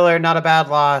 Cal Miller, not a bad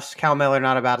loss. Cal Miller,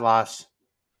 not a bad loss.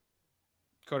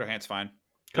 Coderhan's fine.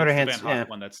 Coderhan's the Van Hock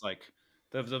one that's like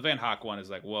the Van Hock one is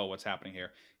like, whoa, what's happening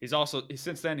here?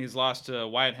 Since then he's lost to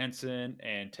Wyatt Henson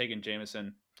and Tegan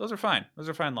Jameson. Those are fine. Those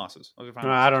are fine losses.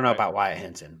 I don't know about Wyatt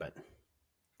Henson, but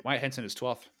Wyatt Henson is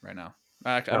 12th right now.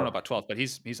 I don't know about 12th, but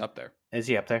he's up there. Is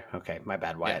he up there? Okay, my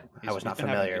bad, Wyatt. Yeah, I was not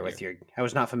familiar with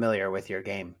your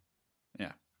game.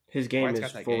 Yeah, his game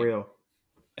is for real.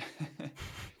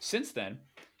 Since then,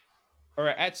 or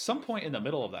at some point in the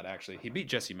middle of that, actually, he beat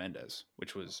Jesse Mendez,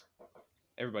 which was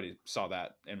everybody saw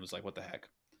that and was like, "What the heck?"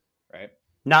 Right?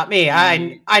 Not me.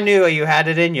 I knew you had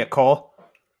it in you, Cole.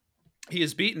 He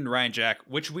has beaten Ryan Jack,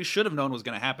 which we should have known was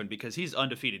going to happen because he's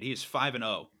undefeated. He is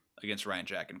 5-0 against Ryan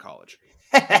Jack in college.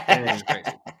 That's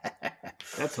crazy.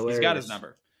 That's hilarious. He's got his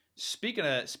number. Speaking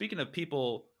of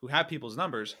people who have people's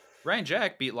numbers, Ryan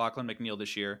Jack beat Lachlan McNeil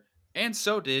this year, and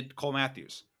so did Cole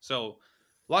Matthews. So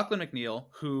Lachlan McNeil,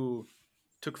 who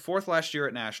took 4th last year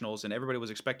at Nationals, and everybody was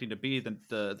expecting to be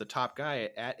the top guy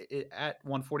at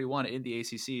 141 in the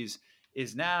ACCs,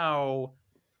 is now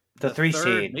the 3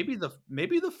 seed, maybe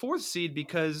the 4th seed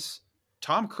because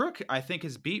Tom Crook, I think,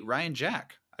 has beat Ryan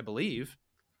Jack, I believe.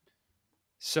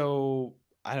 So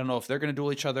I don't know if they're going to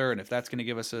duel each other and if that's going to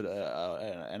give us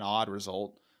an odd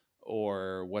result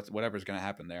or whatever's going to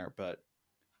happen there. But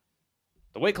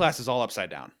the weight class is all upside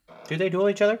down. Do they duel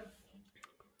each other?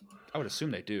 I would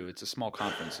assume they do. It's a small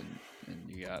conference, and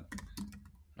you got.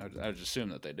 I would assume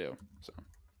that they do. So,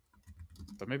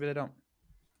 but maybe they don't.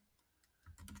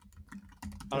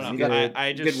 I don't know.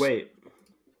 I just good weight.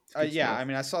 Yeah, I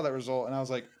mean, I saw that result, and I was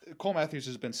like, Cole Matthews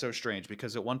has been so strange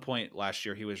because at one point last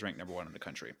year he was ranked number 1 in the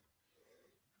country,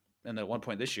 And at one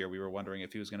point this year, we were wondering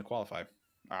if he was going to qualify.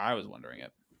 Or I was wondering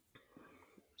it.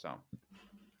 So.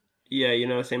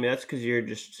 Yeah, Sammy, that's because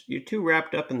you're too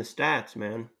wrapped up in the stats,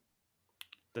 man.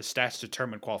 The stats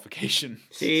determine qualification.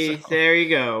 See, There you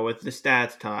go with the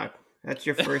stats talk. That's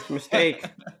your first mistake.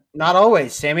 Not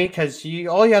always, Sammy, because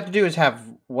all you have to do is have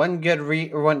one good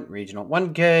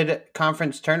one good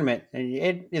conference tournament,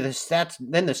 and the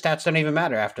stats don't even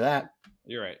matter after that.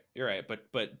 You're right.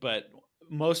 But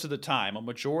most of the time, a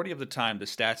majority of the time, the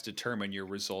stats determine your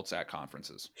results at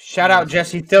conferences. Shout out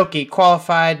Jesse Thilke,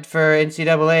 qualified for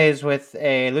NCAA's with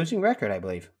a losing record, I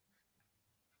believe.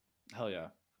 Hell yeah.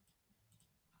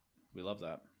 We love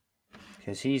that.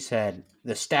 Because he said,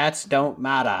 the stats don't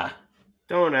matter.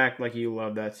 Don't act like you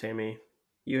love that, Sammy.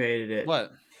 You hated it.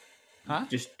 What? Huh?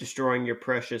 Just destroying your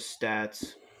precious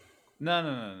stats.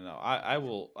 No. I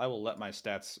will let my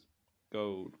stats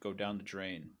go down the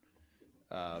drain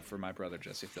for my brother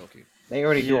Jesse Thilke. They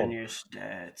already dueled. Your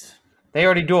stats. They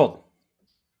already dueled.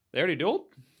 They already dueled?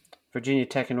 Virginia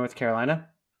Tech and North Carolina.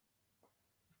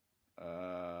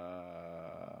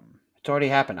 It's already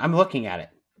happened. I'm looking at it.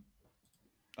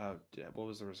 What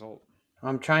was the result?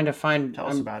 I'm trying to find. Tell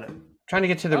us about it. Trying to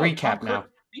get to the recap Tom now.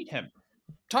 Crook beat him.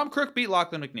 Tom Crook beat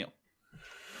Lachlan McNeil.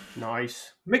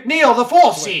 Nice. McNeil, the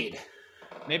 4th seed.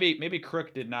 Maybe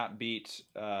Crook did not beat.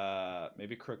 Ryan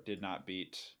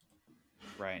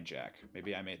Jack.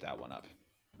 Maybe I made that one up.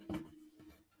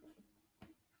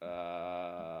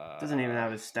 Doesn't even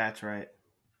have his stats right.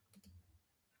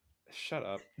 Shut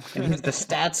up. And he's the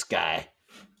stats guy.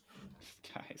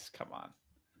 Guys, come on.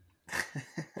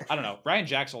 I don't know. Ryan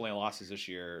Jack's only losses this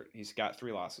year. He's got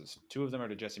 3 losses. 2 of them are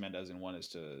to Jesse Mendez, and 1 is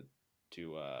to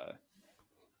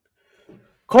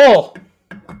Cole.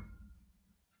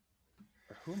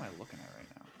 Who am I looking at right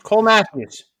now? Cole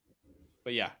Matthews.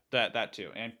 But yeah, that too.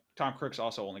 And Tom Crook's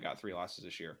also only got 3 losses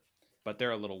this year, but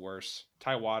they're a little worse.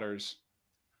 Ty Waters.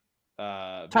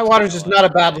 Ty Waters is not a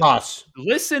bad loss.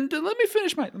 Let me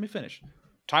finish.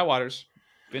 Ty Waters,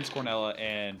 Vince Cornella,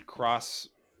 and Cross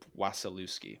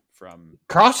Wasilewski from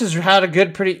Cross has had a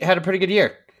pretty good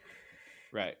year.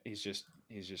 Right. He's just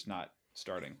not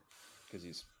starting because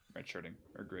he's red shirting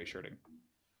or gray shirting.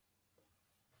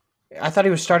 I thought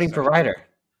he was starting for Ryder.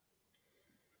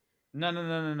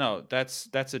 No. That's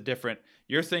a different.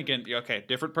 You're thinking okay,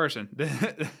 different person.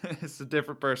 It's a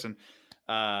different person.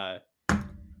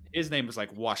 His name was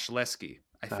like Washleski,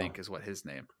 I think, is what his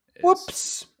name is.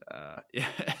 Whoops. Yeah.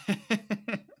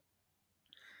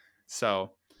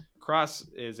 So, Cross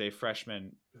is a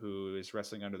freshman who is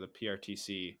wrestling under the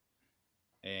PRTC,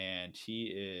 and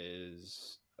he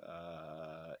is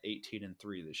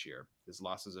 18-3 this year. His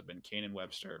losses have been Kanan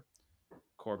Webster,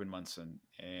 Corbin Munson,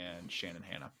 and Shannon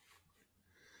Hanna.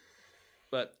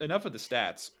 But enough of the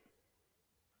stats.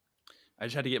 I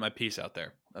just had to get my piece out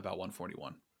there about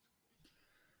 141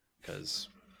 because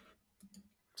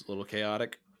it's a little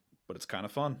chaotic, but it's kind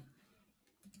of fun.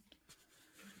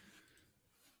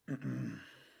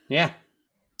 Yeah.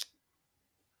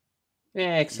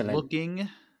 Excellent.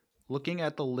 Looking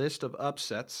at the list of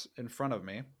upsets in front of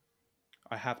me,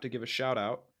 I have to give a shout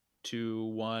out to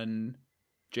one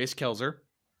Jace Kelzer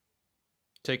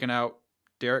taking out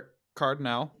Derek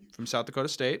Cardinal from South Dakota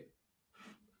State.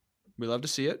 We love to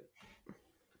see it.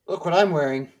 Look what I'm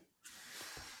wearing.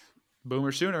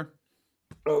 Boomer Sooner.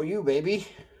 Oh, you baby.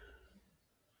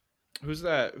 Who's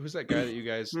that guy that you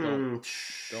guys don't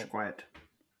quiet.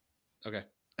 Okay.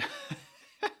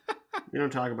 You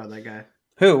don't talk about that guy.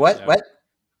 Who? What? Yeah. What?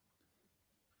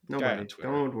 Nobody.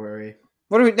 Don't worry.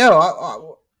 What do we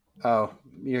know? Oh,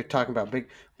 you're talking about big.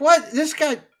 What? This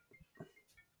guy.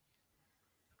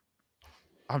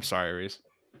 I'm sorry, Reese.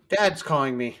 Dad's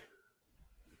calling me.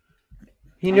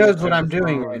 He knows what I'm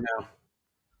doing right now.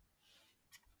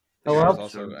 Hello?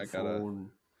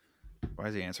 Why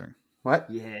is he answering? What?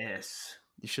 Yes.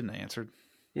 You shouldn't have answered.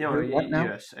 What now?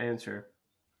 Yes, answer.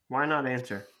 Why not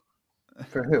answer?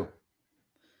 For who?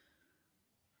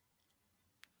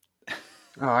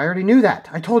 Oh, I already knew that.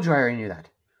 I told you I already knew that.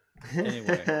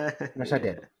 Anyway. Yes, I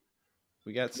did.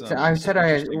 We got some. So I said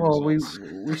we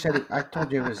results. said it. I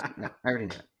told you it was. No, I already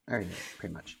knew it.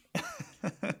 Pretty much.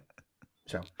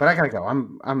 So, but I gotta go.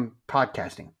 I'm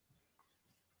podcasting.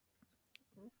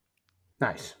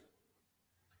 Nice.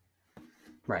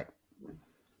 Right.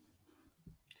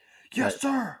 Yes,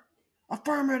 sir.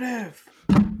 Affirmative.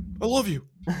 I love you.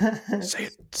 Say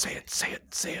it.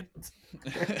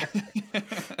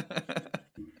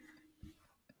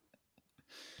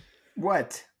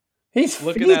 What? He's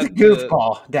a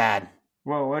goofball, Dad.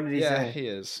 Well, what did he say? Yeah, he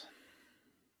is.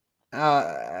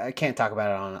 I can't talk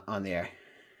about it on the air.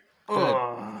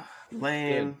 Oh,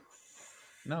 lame.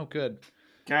 Good. No, good.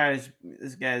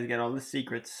 This guy's got all the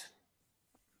secrets.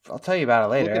 I'll tell you about it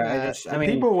Look later. at that.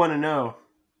 People want to know.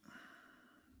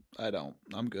 I don't.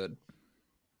 I'm good.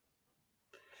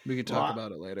 We can talk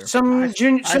about it later. Some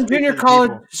junior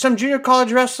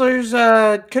college wrestlers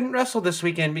couldn't wrestle this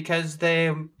weekend because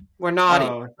they were naughty.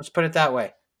 Oh. Let's put it that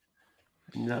way.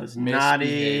 Those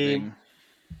naughty.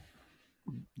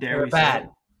 They were bad.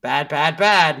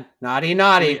 Bad.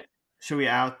 Naughty. Should we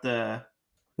out the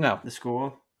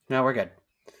school? No, we're good.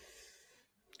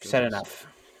 Said enough.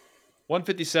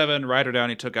 157, Ryder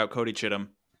Downey took out Cody Chittum.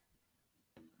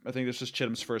 I think this is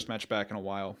Chittum's first match back in a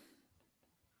while.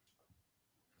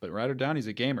 But Ryder Downey's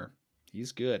a gamer.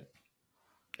 He's good.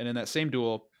 And in that same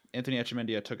duel, Anthony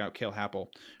Echemendia took out Cale Happel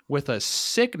with a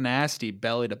sick, nasty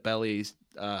belly-to-belly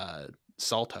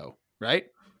salto, right?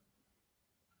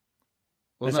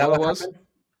 Wasn't that what it was? Happened?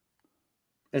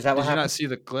 Is that what happened? Did you not see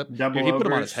the clip? Double Dude, he put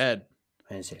him on overs. his head.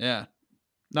 I didn't see it. Yeah.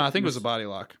 No, I think it was a body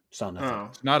lock. Saw nothing.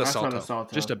 Oh, Not a that's salto. not a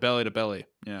salto. Just a belly-to-belly.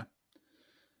 Yeah.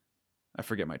 I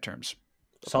forget my terms.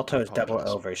 Salto is double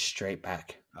over straight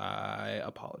back. I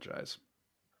apologize.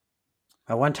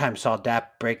 I one time saw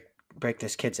Dap break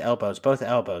this kid's elbows, both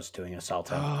elbows, doing a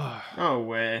salto. No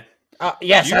way.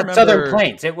 Yes, at Southern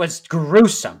Plains. It was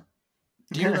gruesome.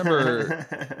 Do you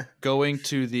remember going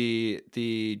to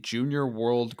the Junior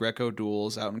World Greco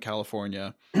duels out in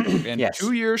California and Yes.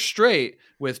 2 years straight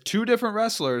with two different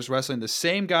wrestlers wrestling the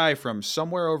same guy from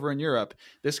somewhere over in Europe?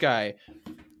 This guy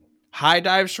high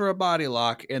dives for a body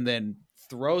lock and then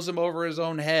throws him over his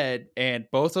own head, and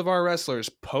both of our wrestlers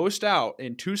post out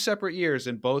in 2 separate years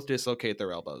and both dislocate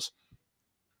their elbows.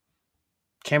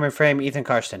 Cameron Frame, Ethan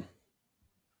Karsten.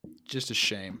 Just a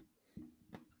shame.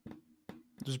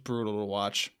 Just brutal to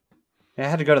watch. I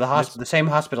had to go to the same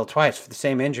hospital twice for the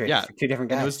same injury. Yeah, for two different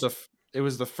guys. It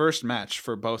was the first match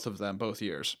for both of them, both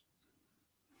years.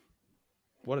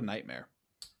 What a nightmare.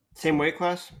 Same weight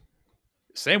class?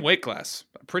 Same weight class.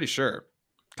 I'm pretty sure.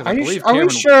 Are we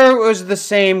sure it was the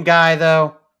same guy,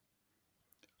 though?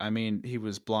 I mean, he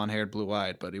was blonde-haired,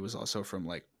 blue-eyed, but he was also from,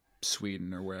 like,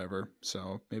 Sweden or wherever,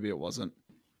 so maybe it wasn't.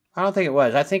 I don't think it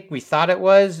was. I think we thought it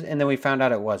was, and then we found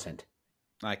out it wasn't.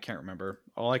 I can't remember.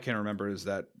 All I can remember is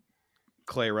that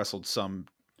Clay wrestled some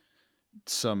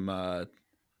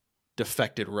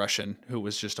defected Russian who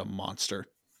was just a monster.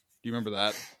 Do you remember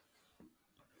that?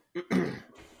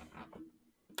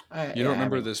 You don't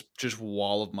remember this just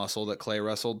wall of muscle that Clay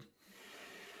wrestled?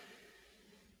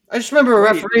 I just remember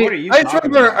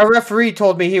a referee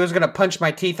told me he was going to punch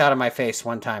my teeth out of my face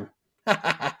one time.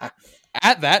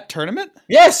 At that tournament?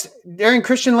 Yes, during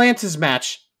Christian Lance's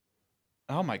match.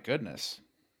 Oh my goodness.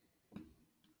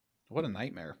 What a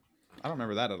nightmare. I don't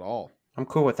remember that at all. I'm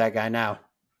cool with that guy now.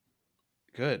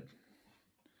 Good.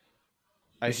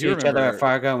 We see each other at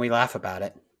Fargo and we laugh about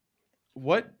it.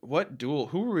 What duel?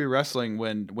 Who were we wrestling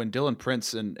when Dylan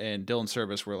Prince and Dylan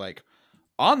Service were like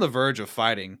on the verge of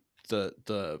fighting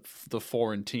the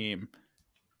foreign team,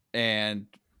 and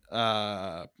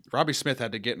Robbie Smith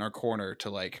had to get in our corner to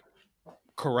like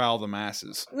corral the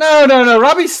masses. No.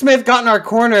 Robbie Smith got in our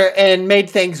corner and made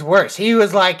things worse. He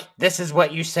was like, "This is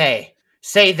what you say.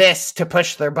 Say this to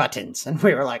push their buttons." And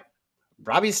we were like,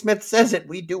 "Robbie Smith says it,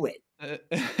 we do it."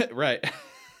 Right.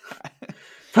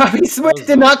 Robbie Smith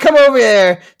did not come over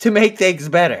there to make things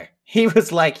better. He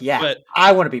was like, "Yeah,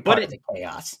 I want to be part of the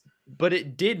chaos." But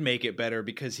it did make it better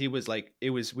because he was like,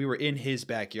 we were in his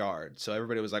backyard, so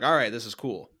everybody was like, "All right, this is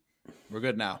cool. We're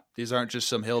good now. These aren't just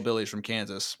some hillbillies from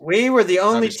Kansas." We were the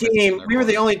only team. We were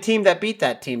the only team that beat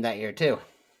that team that year too.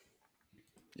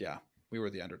 Yeah, we were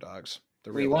the underdogs.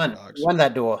 We won. We won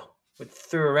that duel. We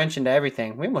threw a wrench into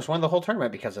everything. We almost won the whole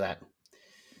tournament because of that.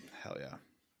 Hell yeah.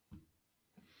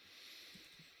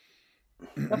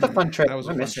 That's a fun trip. That was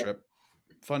a fun trip.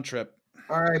 Fun trip.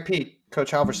 R.I.P.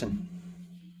 Coach Halverson.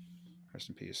 Rest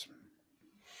in peace.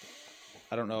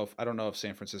 I don't know if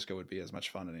San Francisco would be as much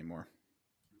fun anymore.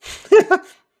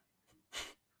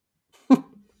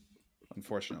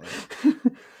 Unfortunately.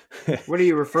 What are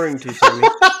you referring to, Sammy?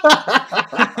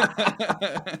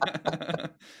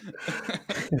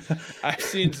 I've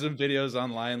seen some videos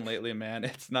online lately, man.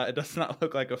 It does not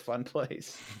look like a fun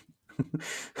place.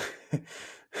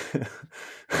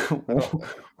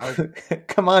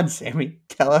 Come on, Sammy.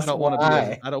 Tell us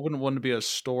why. I wouldn't want to be a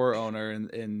store owner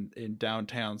in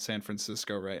downtown San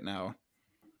Francisco right now,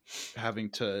 having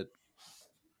to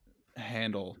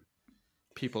handle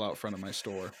people out front of my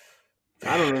store.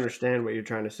 I don't understand what you're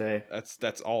trying to say.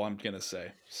 That's all I'm gonna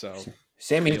say. So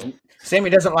Sammy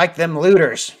doesn't like them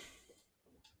looters.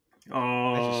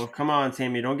 Oh, come on,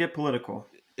 Sammy. Don't get political.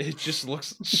 It just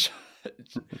looks...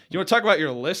 You want to talk about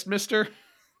your list, mister?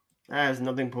 There's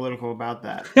nothing political about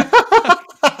that.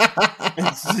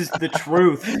 It's just the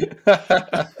truth.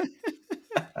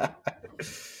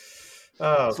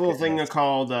 Oh, This little thing goodness.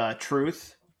 called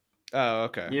Truth. Oh,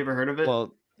 okay. You ever heard of it?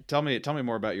 Well, tell me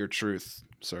more about your truth,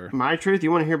 sir. My truth?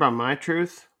 You want to hear about my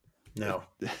truth? No.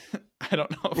 I don't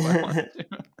know if I want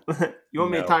to. You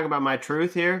want me to No. talk about my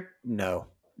truth here? No.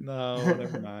 No,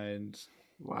 never mind.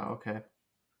 Wow, okay.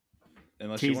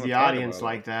 Unless you Tease want the to talk audience about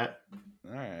like it. that.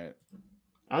 All right.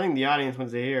 I think the audience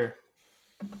wants to hear.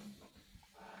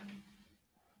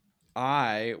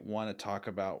 I want to talk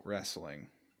about wrestling,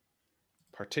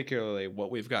 particularly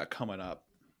what we've got coming up.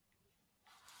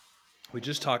 We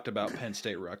just talked about Penn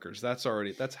State Rutgers. That's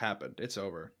happened. It's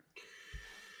over.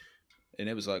 And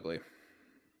it was ugly.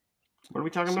 What are we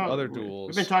talking Some about? other duels.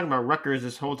 We've been talking about Rutgers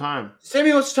this whole time.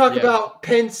 Sammy wants to talk Yeah. about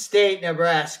Penn State,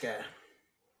 Nebraska.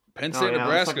 Penn Oh, State, yeah,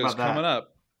 let's talk Nebraska is about that. coming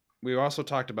up. We also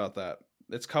talked about that.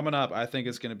 It's coming up. I think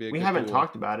it's going to be a We good haven't duel.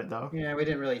 talked about it, though. Yeah, we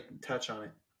didn't really touch on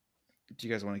it. Do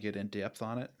you guys want to get in depth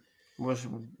on it?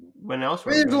 When else?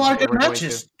 There's a lot of good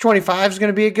matches. 25 is going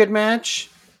to be a good match.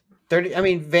 30. I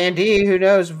mean, Van D. Who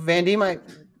knows? Van D. might.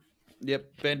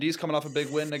 Yep. Van D's coming off a big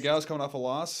win. Nagau's coming off a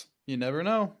loss. You never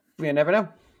know. You never know.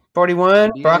 41.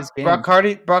 Van D Brock is game.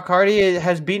 Hardy. Brock Hardy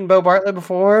has beaten Bo Bartlett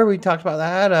before. We talked about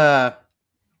that.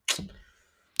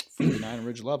 49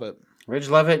 Ridge Lovett. Ridge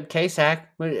Lovett, K-Sac.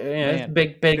 It's a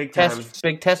big Big test. time.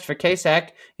 Big test for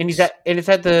K-Sac, and it's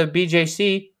at the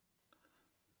BJC.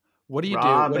 What do you do?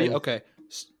 Robin. Okay.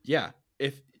 Yeah.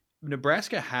 If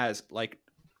Nebraska has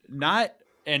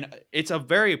and it's a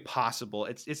very possible,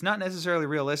 it's not necessarily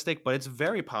realistic, but it's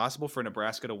very possible for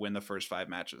Nebraska to win the first 5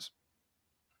 matches.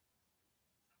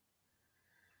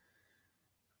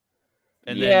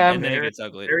 And then it gets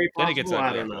ugly. Then it gets possible. I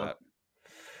ugly don't after know. that.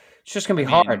 It's just gonna be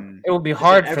hard. It will be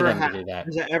hard for them to do that.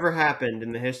 Has that ever happened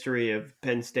in the history of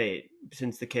Penn State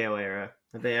since the Kale era?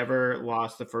 Have they ever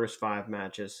lost the first 5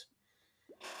 matches?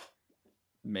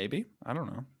 Maybe. I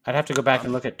don't know. I'd have to go back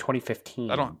and look at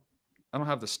 2015. I don't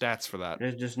have the stats for that.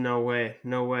 There's just no way.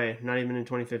 No way. Not even in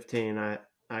 2015.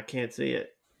 I can't see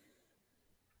it.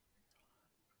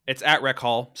 It's at Rec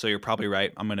Hall, so you're probably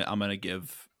right.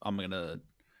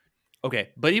 Okay,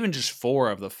 but even just 4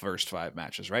 of the first 5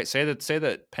 matches, right? Say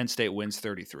that Penn State wins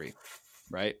 33,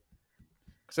 right?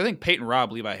 Because I think Peyton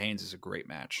Robb, Levi Haynes is a great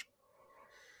match.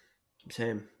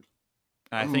 Same.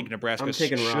 And I think Nebraska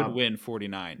should Robb. win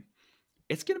 49.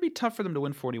 It's going to be tough for them to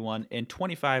win 41, and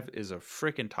 25 is a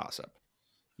freaking toss-up.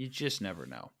 You just never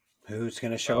know. Who's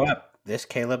gonna show up? This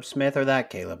Caleb Smith or that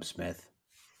Caleb Smith?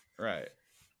 Right.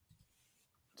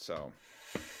 So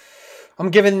I'm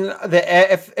giving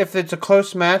if it's a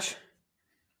close match.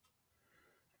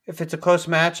 If it's a close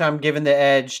match, I'm giving the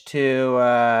edge to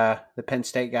the Penn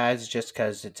State guys just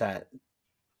because it's at.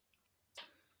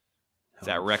 Is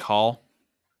that Rec Hall?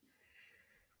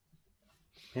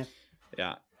 Yeah.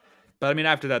 Yeah. But I mean,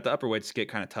 after that, the upper weights get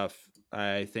kind of tough.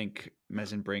 I think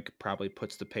Mesenbrink probably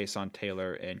puts the pace on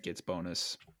Taylor and gets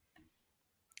bonus.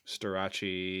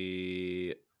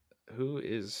 Starachi, who?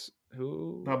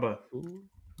 Bubba. Who?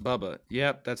 Bubba.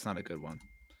 Yep, that's not a good one.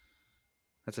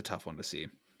 That's a tough one to see.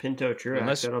 Pinto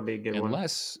Truex. That'll be a good one.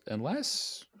 Unless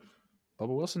Bubba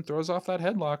Wilson throws off that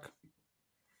headlock.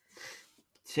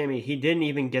 Sammy, he didn't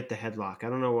even get the headlock. I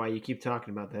don't know why you keep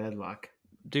talking about the headlock.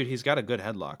 Dude, he's got a good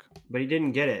headlock. But he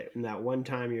didn't get it in that one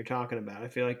time you're talking about. I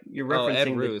feel like you're referencing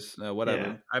Ed Ruth. Whatever.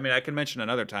 Yeah. I mean, I can mention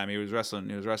another time he was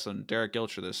wrestling Derek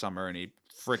Gilcher this summer, and he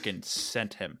freaking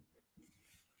sent him,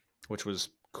 which was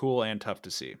cool and tough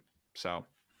to see. So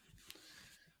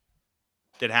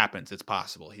it happens. It's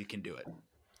possible. He can do it.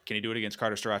 Can he do it against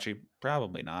Carter Starachi?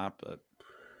 Probably not, but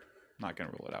not going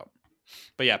to rule it out.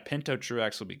 But yeah, Pinto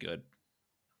Truex will be good.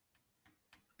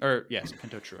 Or yes,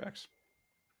 Pinto Truex.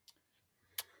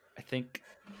 I think.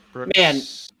 Brooks... Man,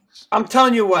 I'm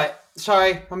telling you what.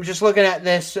 Sorry, I'm just looking at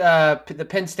this the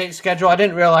Penn State schedule. I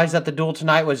didn't realize that the duel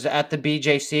tonight was at the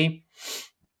BJC.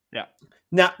 Yeah.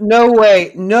 Now, no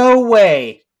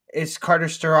way is Carter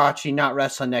Starachi not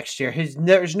wrestling next year.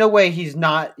 There's no way he's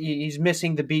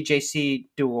missing the BJC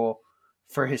duel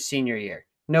for his senior year.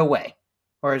 No way.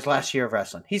 Or his last year of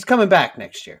wrestling. He's coming back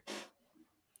next year.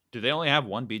 Do they only have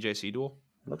one BJC duel?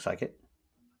 Looks like it.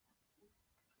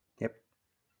 Yep.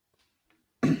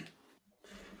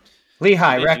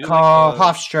 Lehigh, Rec Hall,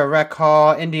 Hofstra, Rec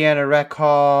Hall, Indiana, Rec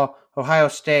Hall, Ohio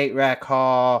State, Rec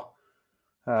Hall,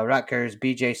 Rutgers,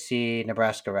 BJC,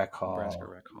 Nebraska, Rec Hall, yeah.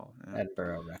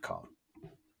 Edinburgh, Rec Hall.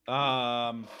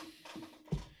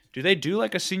 Do they do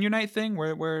like a senior night thing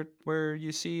where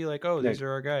you see like, oh, these are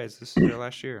our guys. This is their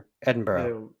last year.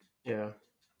 Edinburgh. Yeah.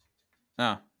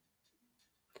 Oh.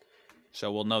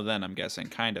 So we'll know then, I'm guessing,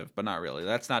 kind of, but not really.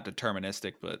 That's not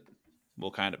deterministic, but we'll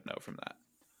kind of know from that.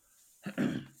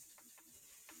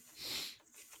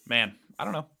 Man, I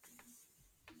don't know.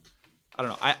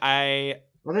 I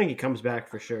think he comes back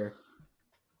for sure.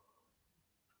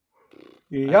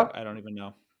 I don't even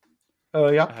know. Oh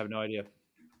I yeah. have no idea.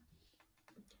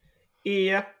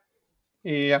 Yeah.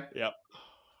 Yeah. Yep.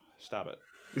 Stop it.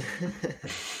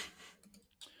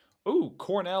 Ooh,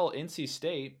 Cornell, NC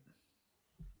State.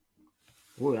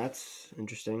 Ooh, that's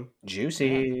interesting.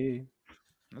 Juicy.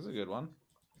 That's a good one.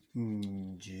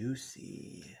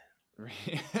 Juicy.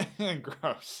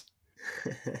 Gross.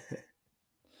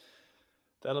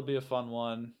 That'll be a fun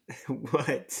one.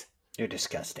 What? You're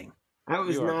disgusting. I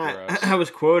was You are not. gross. I was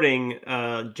quoting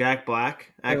Jack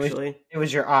Black. Actually, It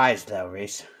was your eyes, though,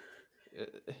 Reese. you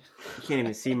can't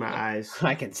even see my eyes.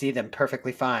 I can see them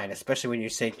perfectly fine, especially when you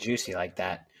say juicy like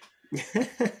that.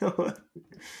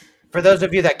 For those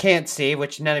of you that can't see,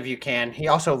 which none of you can, he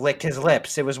also licked his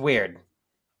lips. It was weird.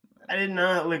 I did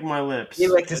not lick my lips. He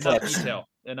licked his Enough lips. detail.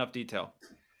 Enough detail.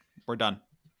 We're done.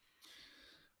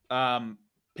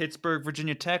 Pittsburgh,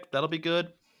 Virginia Tech. That'll be good.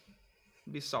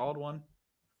 It'll be a solid one.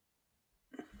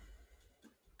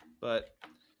 But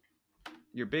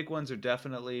your big ones are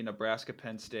definitely Nebraska,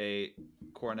 Penn State,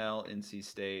 Cornell, NC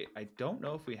State. I don't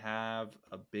know if we have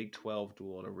a Big 12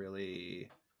 duel to really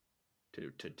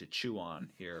to chew on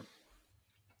here.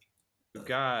 We've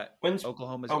got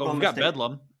Oklahoma. We've got State?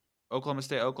 Bedlam, Oklahoma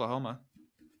State, Oklahoma.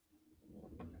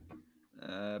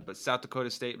 But South Dakota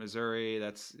State, Missouri.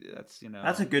 That's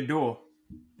That's a good duel.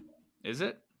 Is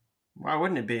it? Why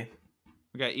wouldn't it be?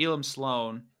 We got Elam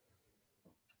Sloan.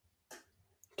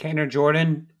 Tanner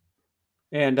Jordan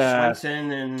and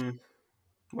Swenson and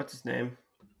what's his name?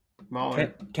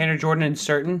 Mahler. Tanner Jordan and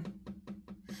Certain.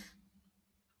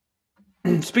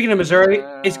 Speaking of Missouri,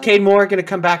 is Cade Moore going to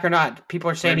come back or not? People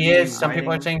are saying he is. Some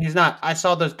people are saying he's not. I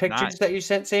saw those pictures that you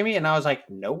sent, Sammy, and I was like,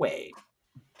 no way.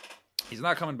 He's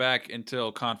not coming back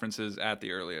until conferences at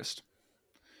the earliest.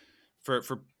 For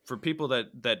people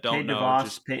that don't Kate know, DeVos,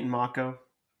 just Peyton Mako.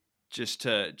 Just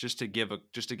to give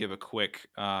a quick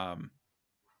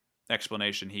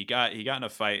explanation, he got in a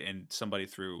fight and somebody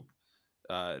threw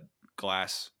a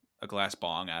glass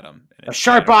bong at him. And a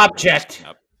sharp object.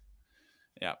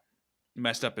 Yeah,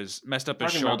 messed up his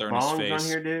shoulder and his face. On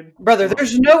here, dude? Brother,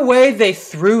 there's no way they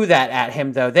threw that at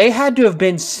him though. They had to have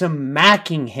been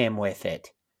smacking him with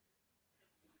it.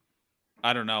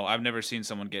 I don't know. I've never seen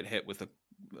someone get hit with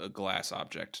a glass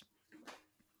object,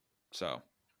 so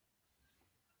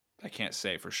I can't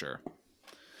say for sure.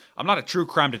 I'm not a true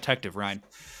crime detective, Ryan.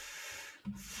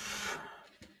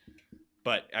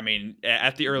 But I mean,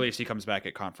 at the earliest, he comes back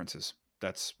at conferences.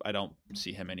 I don't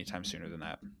see him anytime sooner than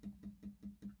that.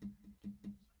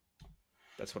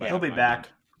 That's what I. He'll be back.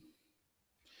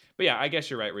 But yeah, I guess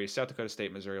you're right, Reese. South Dakota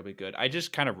State, Missouri will be good. I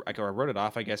just I wrote it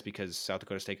off, I guess, because South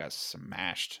Dakota State got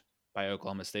smashed by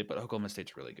Oklahoma State, but Oklahoma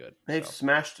State's really good. They've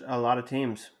smashed a lot of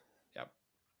teams. Yep.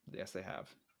 Yes, they have.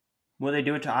 Will they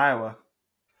do it to Iowa?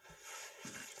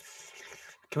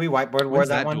 Can we whiteboard war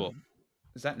that one? Duel?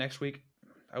 Is that next week?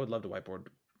 I would love to whiteboard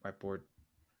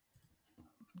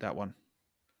that one.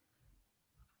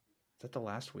 Is that the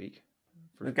last week?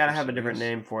 We've got to have a different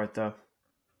name for it, though.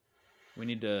 We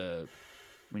need to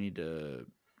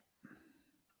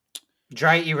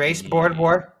dry erase board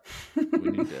war. We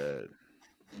need to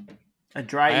a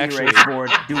dry erase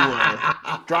board duel.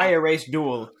 Dry erase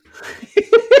duel.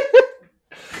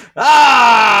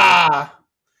 Ah!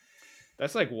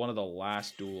 That's like one of the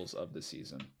last duels of the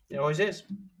season. It always is.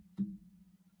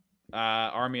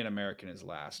 Army and American is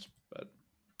last, but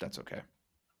that's okay.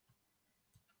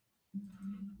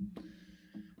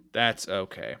 That's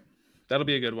okay. That'll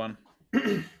be a good one.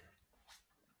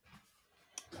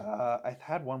 I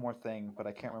had one more thing, but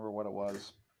I can't remember what it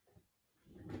was.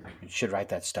 You should write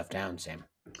that stuff down, Sam.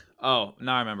 Oh,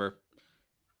 now I remember.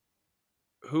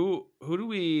 Who do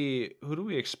we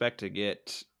expect to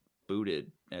get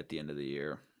booted at the end of the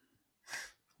year?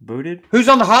 Booted? Who's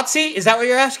on the hot seat? Is that what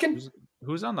you're asking?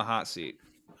 Who's on the hot seat?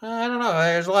 I don't know.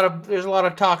 There's a lot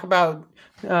of talk about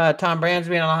Tom Brands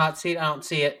being on the hot seat. I don't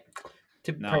see it.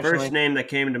 No. First name that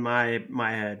came to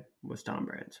my head was Tom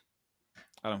Brands.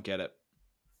 I don't get it.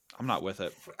 I'm not with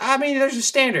it. I mean, there's a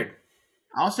standard.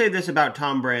 I'll say this about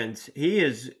Tom Brands. He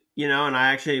is,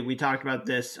 and we talked about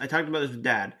this. I talked about this with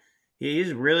Dad.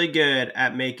 He's really good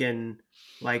at making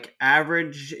like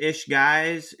average-ish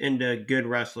guys into good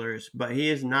wrestlers, but he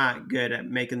is not good at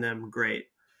making them great.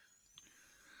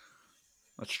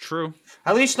 That's true.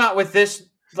 At least not with this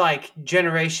like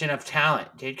generation of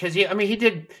talent, dude. Because he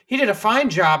did a fine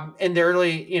job in the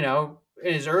early, in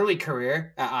his early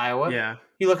career at Iowa. Yeah.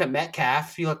 You look at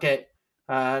Metcalf. You look at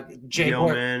Jay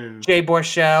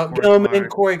Borchell, Gilman,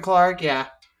 Corey Clark. Yeah.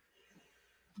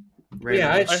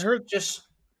 Yeah, randomly. it's just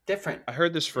different. I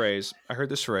heard this phrase. I heard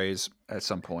this phrase at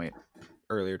some point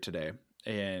earlier today,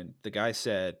 and the guy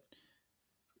said,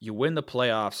 "You win the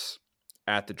playoffs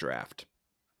at the draft."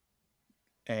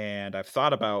 And I've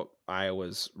thought about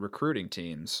Iowa's recruiting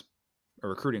teams or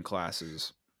recruiting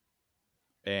classes,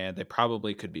 and they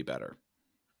probably could be better.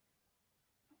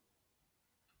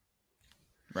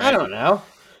 I Right? don't know.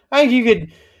 I think you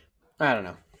could. I don't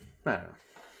know.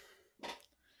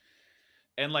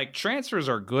 And like transfers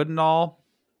are good and all,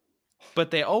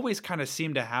 but they always kind of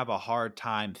seem to have a hard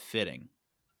time fitting.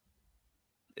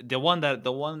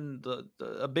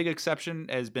 A big exception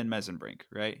has been Mesenbrink,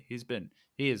 right?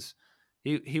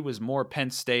 He was more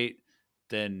Penn State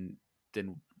than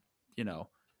you know.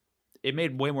 It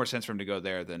made way more sense for him to go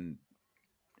there than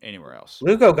anywhere else.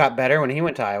 Lugo got better when he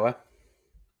went to Iowa.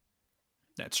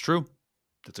 That's true.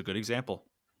 That's a good example,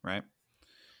 right?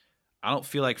 I don't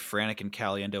feel like Franek and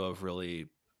Caliendo have really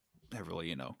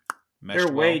meshed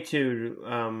They're way well. too.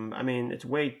 I mean, it's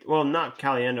way well. Not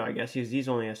Caliendo, I guess. He's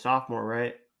only a sophomore,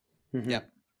 right? Mm-hmm.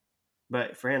 Yep.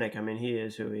 But Franek, I mean, he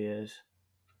is who he is.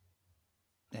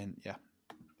 And yeah,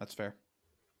 that's fair.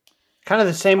 Kind of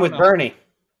the same with know. Bernie.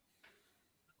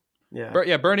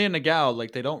 Yeah. Bernie and Nagao,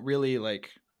 like they don't really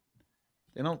like.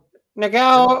 They don't.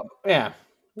 Nagao, yeah.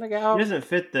 He Nagao. doesn't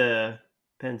fit the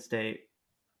Penn State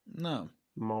No.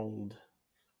 mold.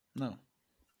 No.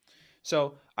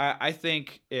 So I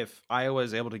think if Iowa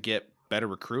is able to get better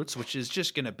recruits, which is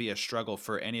just going to be a struggle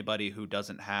for anybody who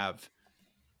doesn't have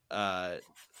the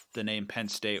name Penn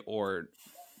State or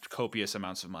copious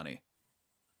amounts of money,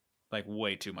 like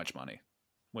way too much money,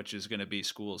 which is going to be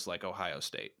schools like Ohio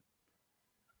State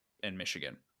and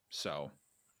Michigan. So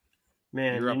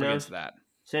Man, you're up against that.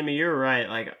 Sammy, you're right.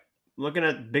 Like looking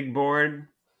at the big board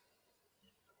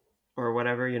or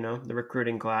whatever, the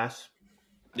recruiting class.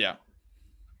 Yeah.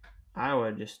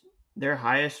 Iowa just their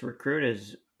highest recruit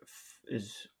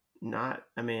is not.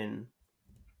 I mean,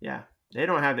 yeah, they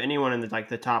don't have anyone in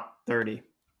the top 30.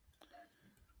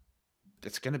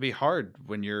 It's going to be hard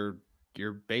when your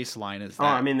baseline is that. Oh,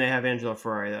 I mean, they have Angelo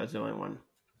Ferrari. That was the only one.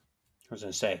 I was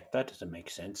going to say, that doesn't make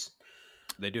sense.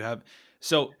 They do have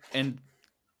and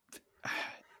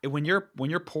when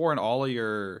you're pouring all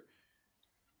your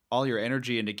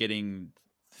energy into getting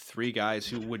 3 guys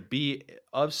who would be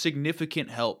of significant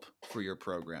help for your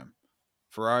program.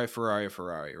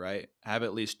 Ferrari, right? Have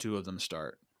at least 2 of them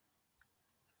start.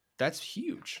 That's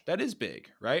huge. That is big,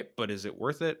 right? But is it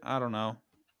worth it? I don't know.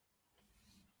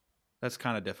 That's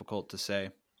kind of difficult to say.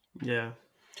 Yeah.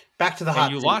 Back to the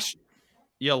hot. You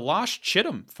lost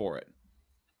Chittum for it.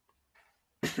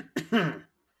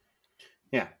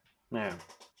 Yeah.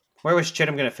 Where was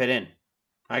Chittum going to fit in?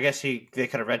 I guess they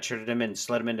could have redshirted him and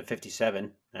slid him into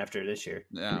 57 after this year.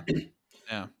 Yeah.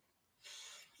 Yeah.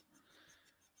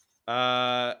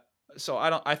 So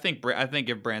I think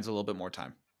give Brands a little bit more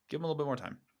time. Give him a little bit more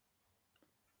time.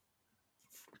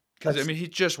 Because I mean, he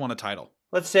just won a title.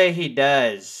 Let's say he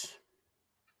does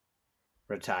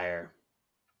retire.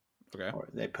 Okay. Or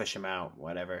they push him out.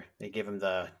 Whatever. They give him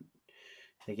the.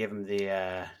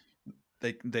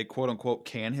 They quote unquote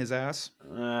can his ass.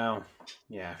 Oh,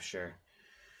 yeah, sure.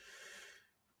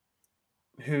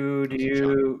 Who do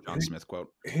you John Smith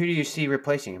quote? Who do you see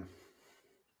replacing him?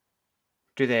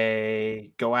 Do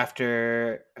they go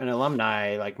after an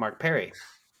alumni like Mark Perry?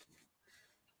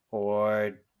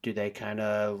 Or do they kind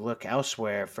of look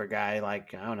elsewhere for a guy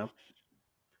like, I don't know,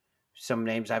 some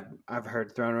names I've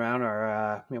heard thrown around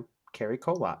are Kerry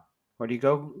Colott? Or do you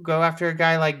go after a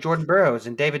guy like Jordan Burroughs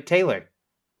and David Taylor?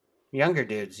 Younger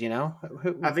dudes,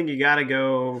 I think you got to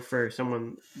go for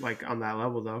someone like on that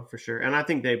level, though, for sure. And I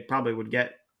think they probably would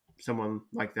get someone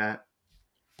like that.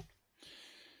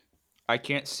 I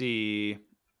can't see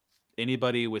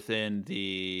anybody within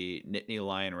the Nittany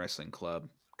Lion Wrestling Club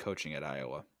coaching at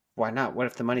Iowa. Why not? What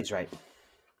if the money's right?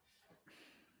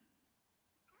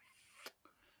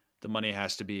 The money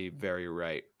has to be very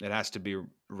right. It has to be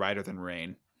righter than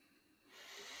rain.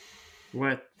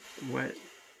 What?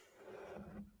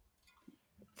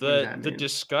 The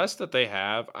disgust that they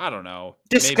have, I don't know.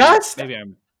 Disgust? Maybe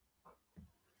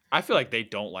I feel like they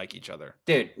don't like each other.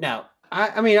 Dude, no.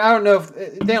 I mean, I don't know if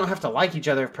they don't have to like each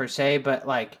other per se, but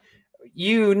like,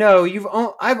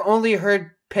 I've only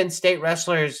heard Penn State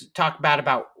wrestlers talk bad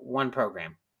about one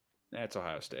program. That's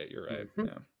Ohio State. You're right. Mm-hmm.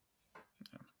 Yeah.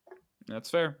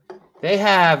 That's fair. They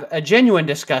have a genuine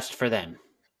disgust for them.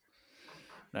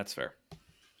 That's fair.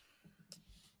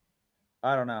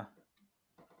 I don't know.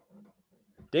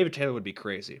 David Taylor would be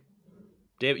crazy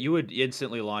Dave, you would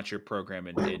instantly launch your program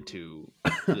into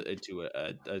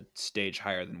a stage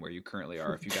higher than where you currently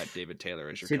are if you got David Taylor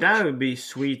as your See, coach. that would be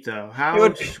sweet, though. How It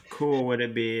would cool would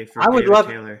it be for I would David love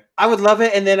Taylor? I would love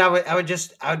it, and then I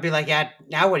would be like, yeah.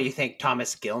 Now, what do you think,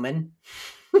 Thomas Gilman?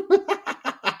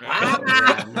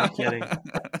 Yeah, no kidding.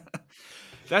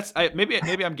 That's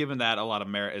maybe I'm giving that a lot of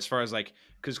merit as far as like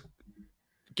because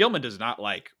Gilman does not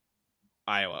like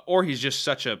Iowa, or he's just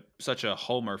such a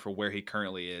homer for where he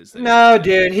currently is. No,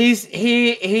 dude, he's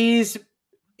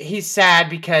sad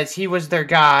because he was their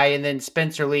guy, and then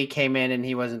Spencer Lee came in, and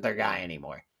he wasn't their guy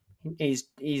anymore. He's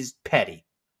petty.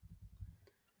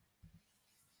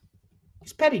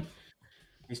 He's petty.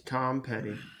 He's Tom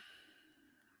Petty.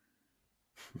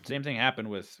 Same thing happened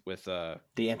with The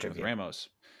interview. with Ramos,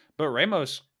 but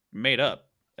Ramos made up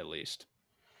at least,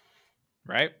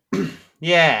 right?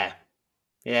 Yeah.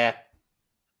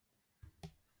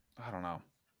 I don't know.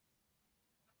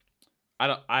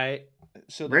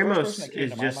 So the Ramos first person that came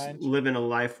is to my just mind, living a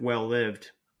life well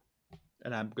lived.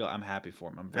 and I'm happy for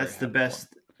him. I'm very That's the happy for him.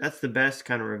 best. That's the best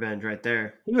kind of revenge right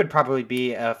there. He would probably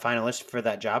be a finalist for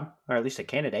that job, or at least a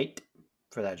candidate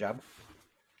for that job.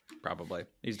 Probably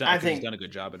he's done. I He's think- done a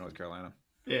good job in North Carolina.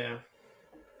 Yeah,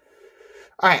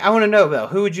 All right, I want to know, Bill.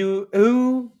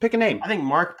 Who pick a name? I think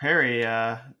Mark Perry.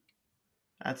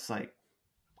 That's like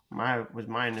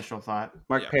my initial thought.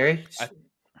 Mark Yeah. Perry. I-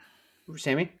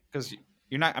 Sammy. Because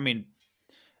you're not. I mean,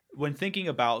 when thinking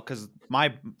about, because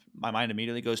my mind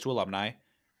immediately goes to alumni.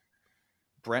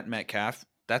 Brent Metcalf.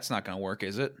 That's not going to work,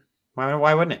 is it?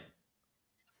 Why wouldn't it?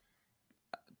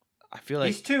 I feel like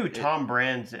He's too Tom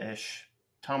Brands-ish.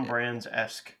 Tom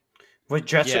Brands-esque. Would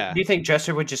Dresser? Yeah. Do you think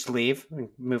Dresser would just leave and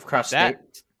move across state?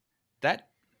 that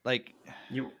like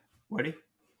You would he?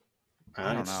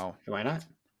 I don't know. Why not?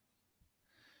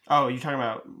 Oh, you're talking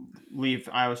about leave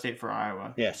Iowa State for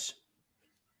Iowa. Yes.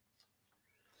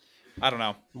 I don't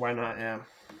know. Why not? Yeah,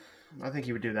 I think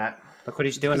he would do that. Look what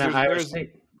he's doing Because at Iowa there's-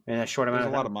 State in a short amount There's a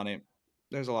of lot time. of money.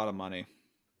 There's a lot of money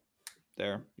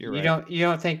there. You're You right.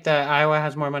 don't think that Iowa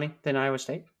has more money than Iowa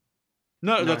State?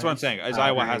 No, No, that's what I'm he's- saying. As I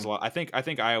Iowa agree. has a lot. I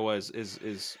think Iowa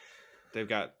is they've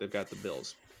got the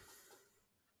bills.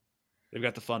 They've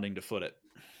got the funding to foot it.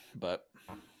 But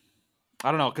I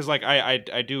don't know, because like I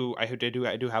do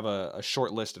have a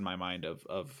short list in my mind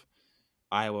of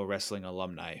Iowa wrestling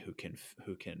alumni who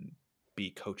can be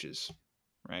coaches,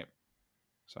 right?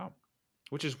 So,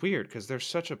 which is weird because they're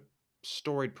such a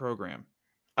storied program.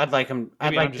 I'd like him.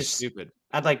 Maybe I'm just stupid.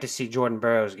 I'd like to see Jordan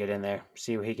Burroughs get in there,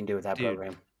 see what he can do with that Dude.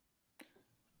 program.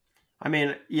 I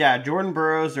mean, yeah, Jordan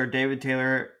Burroughs or David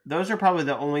Taylor, those are probably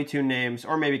the only two names,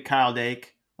 or maybe Kyle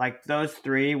Dake. Like, those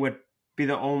three would be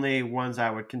the only ones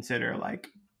I would consider, like,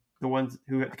 the ones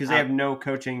who, because they have no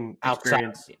coaching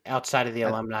experience. Outside of the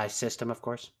alumni system, of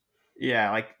course. Yeah,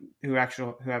 like, who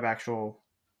have actual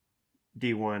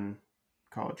D1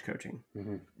 college coaching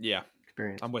Mm-hmm. Yeah,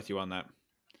 experience. I'm with you on that.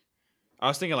 I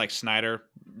was thinking like Snyder,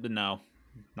 but no,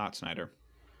 not Snyder,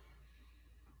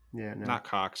 Yeah, no. not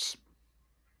Cox,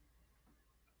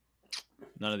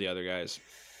 none of the other guys.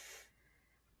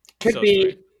 Could So be.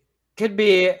 straight. Could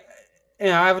be.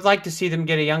 I would like to see them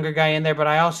get a younger guy in there, but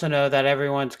I also know that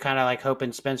everyone's kind of like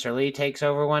hoping Spencer Lee takes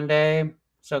over one day.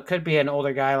 So it could be an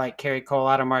older guy like Kerry Cole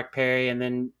out of Mark Perry, and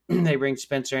then they bring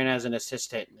Spencer in as an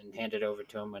assistant and hand it over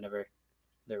to him whenever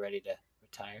they're ready to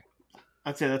retire.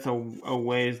 I'd say that's a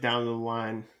ways down the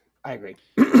line. I agree.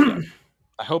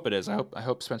 I hope it is. I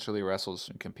hope Spencer Lee wrestles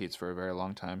and competes for a very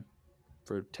long time,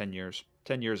 for 10 years.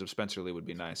 10 years of Spencer Lee would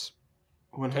be nice.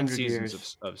 10 100 seasons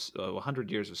years. of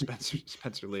 100 years of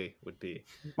Spencer Lee would be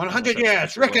 100 Almost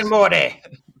years, like Rick and Spencer Morty.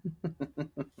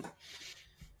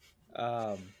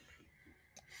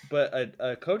 But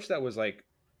a coach that was like,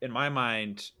 in my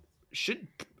mind,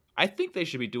 I think they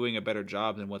should be doing a better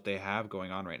job than what they have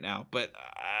going on right now. But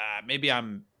maybe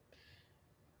I'm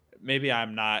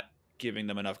not giving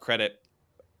them enough credit.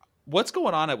 What's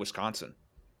going on at Wisconsin?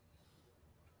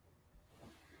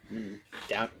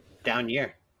 Down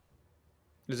year.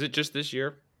 Is it just this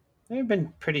year? They've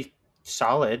been pretty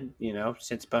solid,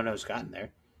 since Bono's gotten there.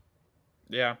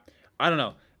 Yeah, I don't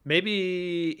know.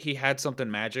 Maybe he had something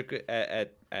magic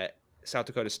at South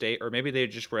Dakota State, or maybe they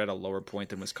just were at a lower point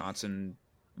than Wisconsin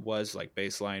was, like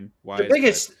baseline wise.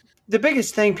 The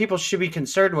biggest thing people should be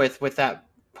concerned with that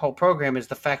whole program is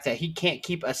the fact that he can't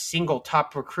keep a single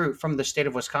top recruit from the state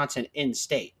of Wisconsin in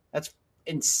state. That's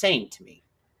insane to me.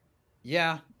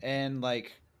 Yeah, and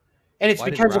like, And it's why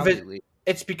did because of Rowley it. leave?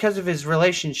 It's because of his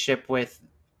relationship with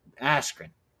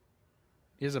Askren.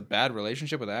 He has a bad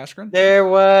relationship with Askren. There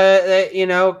was,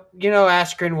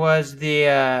 Askren was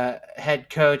the head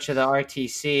coach of the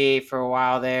RTC for a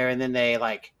while there, and then they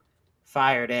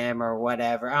fired him or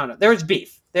whatever. I don't know. There's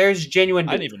beef. There's genuine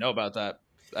I beef. didn't even know about that.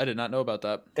 I did not know about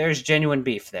that. There's genuine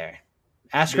beef there.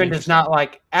 Askren does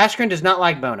interesting. not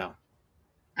like Bono.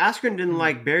 Askren didn't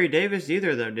like Barry Davis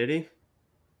either, though, did he?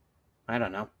 I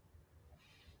don't know.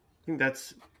 I think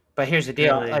that's But here's the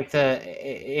deal: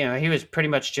 Really? he was pretty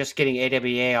much just getting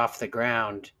AWA off the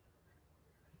ground.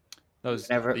 That was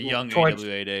Whenever- the young towards-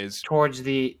 AWA days. towards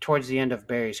the end of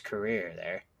Barry's career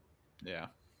there. Yeah.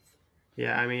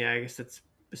 Yeah, I mean, I guess that's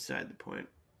beside the point.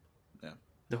 Yeah.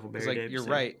 The whole Barry It's like, Davis. you're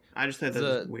thing. right. I just thought that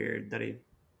was weird that he.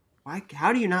 Why?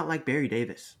 How do you not like Barry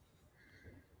Davis?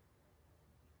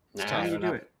 Nah, How I do you don't do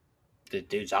know. it? The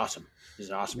dude's awesome. He's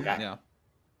an awesome guy. Yeah.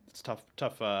 It's tough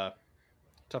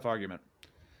argument.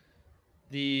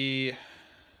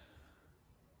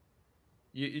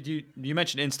 You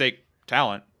mentioned in-state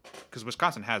talent because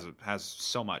Wisconsin has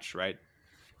so much, right?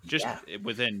 Just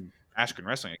within Askren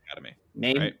Wrestling Academy.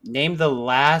 Name the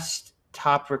last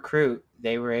top recruit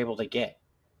they were able to get.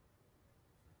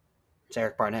 It's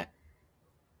Eric Barnett.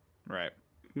 Right.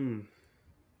 Hmm.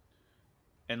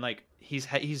 And like he's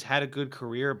had a good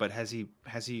career, but has he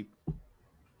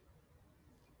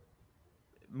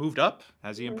moved up?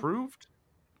 Has he improved?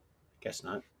 Guess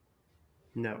not.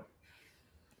 No.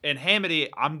 And Hamity,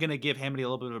 I'm gonna give Hamity a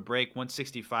little bit of a break.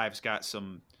 165's got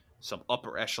some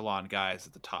upper echelon guys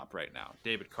at the top right now.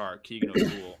 David Carr, Keegan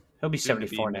O'Toole. He'll be soon to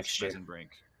 74 next year. Brink.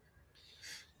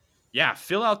 Yeah,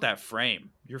 fill out that frame.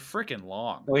 You're freaking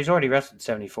long. Well, he's already wrestled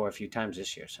 74 a few times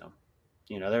this year, so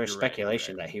there was You're right,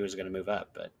 speculation that he was going to move up,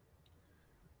 but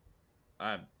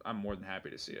I'm more than happy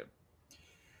to see it.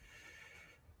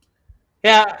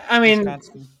 yeah, I mean,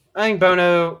 Wisconsin. I think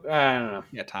Bono. I don't know.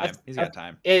 Yeah, time. He's got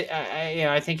time.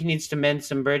 I think he needs to mend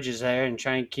some bridges there and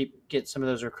try and get some of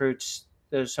those recruits,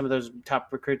 some of those top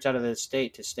recruits out of the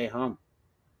state to stay home.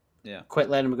 Yeah. Quit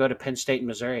letting them go to Penn State and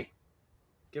Missouri.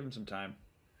 Give him some time.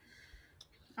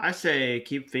 I say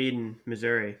keep feeding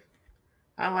Missouri.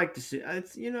 I like to see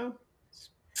it's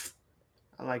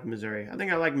I like Missouri. I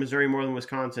think I like Missouri more than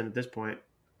Wisconsin at this point.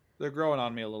 They're growing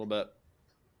on me a little bit.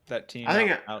 That team. I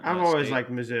think out I've in always state.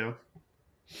 liked Mizzou.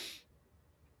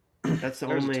 That's the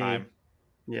There's only a time.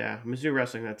 Yeah, Mizzou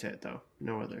wrestling. That's it though.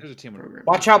 No other There's a team with- program.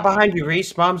 Watch out behind you,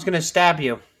 Reese. Mom's going to stab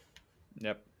you.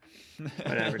 Yep.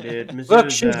 Whatever, dude. Mizzou's,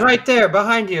 Look, she's right there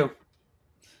behind you.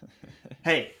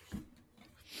 Hey,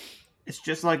 it's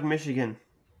just like Michigan.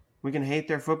 We can hate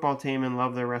their football team and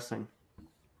love their wrestling.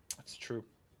 That's true.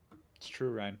 It's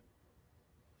true, Ryan.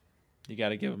 You got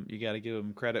to give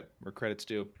them credit where credit's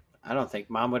due. I don't think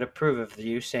Mom would approve of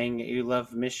you saying that you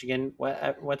love Michigan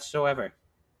whatsoever.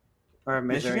 Or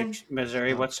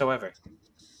Missouri whatsoever.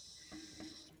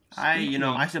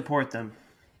 I support them.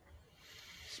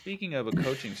 Speaking of a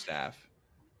coaching staff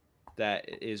that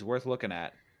is worth looking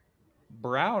at,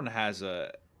 Brown has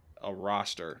a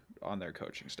roster on their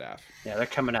coaching staff. Yeah, they're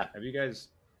coming up. Have you guys?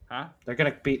 Huh? They're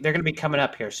gonna be coming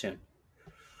up here soon.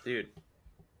 Dude.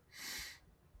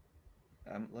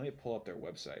 Let me pull up their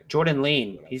website. Jordan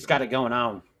Lean, he's got it going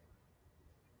on.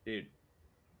 Dude.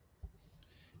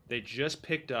 They just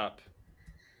picked up,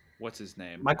 what's his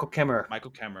name? Michael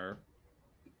Kemmer.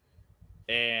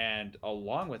 And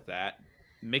along with that,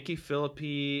 Mickey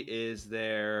Philippi is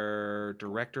their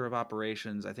director of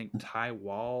operations. I think Ty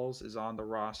Walls is on the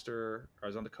roster, or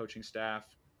is on the coaching staff.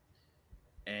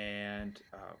 And,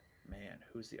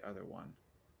 who's the other one?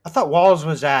 I thought Walls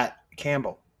was at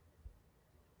Campbell.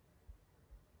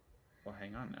 Well,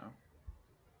 hang on now.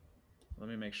 Let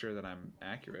me make sure that I'm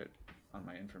accurate on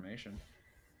my information.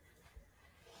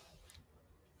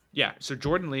 Yeah, so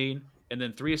Jordan Lee, and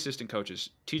then 3 assistant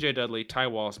coaches, TJ Dudley, Ty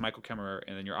Walls, Michael Kemmerer,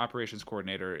 and then your operations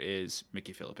coordinator is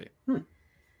Mickey Philippi.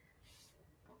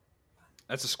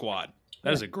 That's a squad.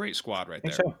 That is a great squad right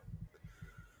there. So.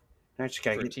 Now you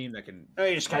For a team that can,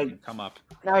 can come up.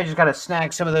 Now you just got to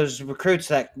snag some of those recruits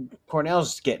that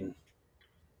Cornell's getting.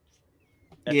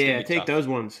 That's gonna be Take tough. those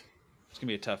ones. It's gonna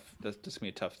be a tough. That's just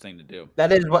gonna be a tough thing to do.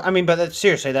 That is what I mean, but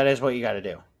seriously, that is what you got to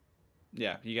do.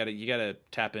 Yeah, you gotta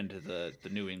tap into the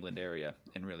New England area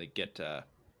and really get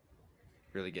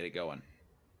it going,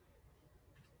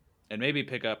 and maybe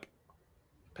pick up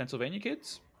Pennsylvania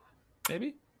kids.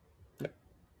 Maybe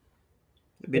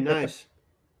It'd be nice.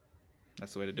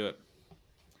 that's the way to do it.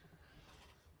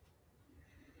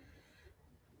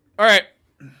 All right,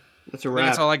 That's a I think wrap.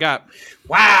 that's all I got.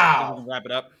 Wow. We can wrap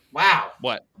it up. Wow.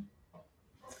 What?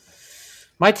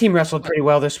 My team wrestled pretty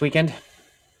well this weekend.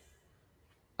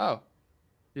 Oh,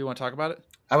 you want to talk about it?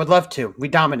 I would love to. We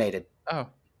dominated. Oh,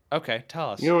 okay.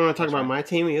 Tell us. You don't want to talk That's about right. my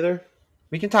team either?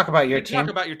 We can talk about your We can team. talk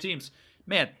about your teams,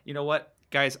 man. You know what?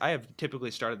 Guys, I have typically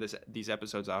started these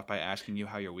episodes off by asking you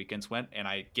how your weekends went, and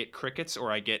I get crickets or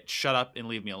I get shut up and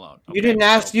leave me alone. Okay? You didn't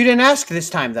ask. You didn't ask this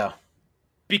time though.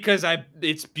 Because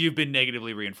you've been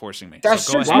negatively reinforcing me. That's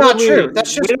so go just ahead. not true.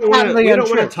 That's just patently untrue. We don't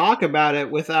want to talk about it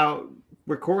without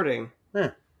recording.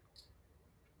 Huh.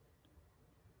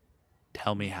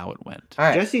 Tell me how it went. All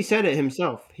right. Jesse said it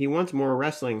himself. He wants more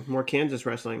wrestling, more Kansas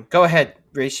wrestling. Go ahead,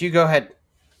 Reese. You go ahead.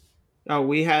 Oh,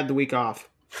 we had the week off.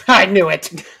 I knew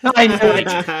it. I knew it.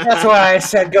 That's why I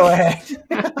said go ahead.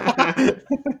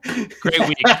 Great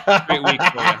week. Great week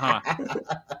for you, huh?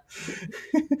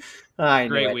 I knew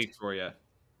Great it. week for you.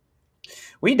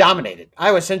 We dominated.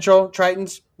 Iowa Central,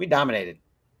 Tritons, we dominated.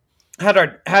 Had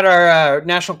our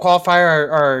national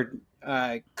qualifier,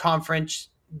 our conference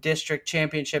district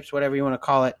championships, whatever you want to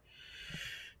call it.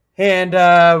 And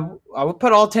I would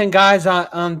put all 10 guys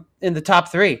on in the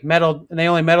top 3. Medaled, and they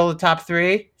only medaled the top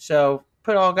 3. So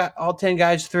put all 10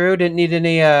 guys through. Didn't need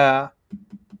any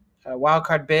wild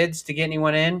card bids to get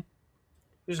anyone in. It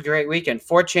was a great weekend.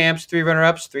 4 champs, 3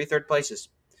 runner-ups, 3 third places.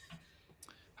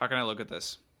 How can I look at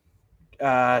this?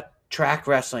 Track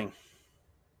wrestling.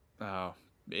 Oh,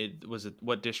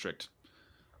 what district?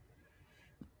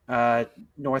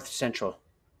 North Central.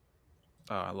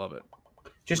 Oh, I love it.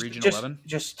 Region 11?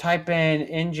 Just type in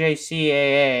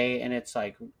NJCAA and it's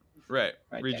like right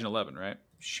Region there. 11, right?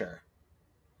 Sure.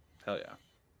 Hell yeah.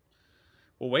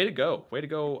 Well, way to go,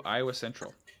 Iowa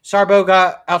Central. Sarbo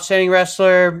got outstanding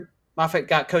wrestler. Moffitt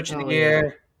got coach of the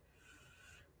year.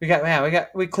 Yeah.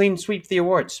 We clean sweep the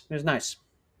awards. It was nice.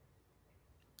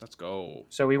 Let's go.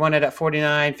 So we won it at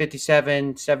 49,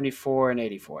 57, 74, and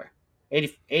 84.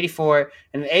 84,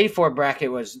 and the 84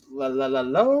 bracket was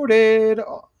loaded.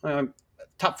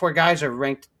 Top 4 guys are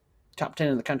ranked top 10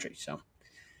 in the country. So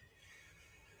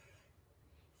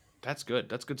that's good.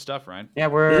 That's good stuff, Ryan. Yeah,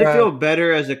 Does it feel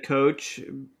better as a coach,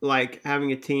 like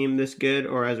having a team this good,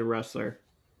 or as a wrestler?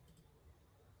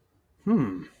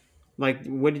 Like,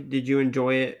 did you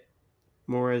enjoy it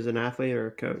more as an athlete or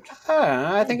a coach?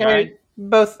 I think I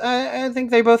think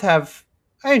they both have.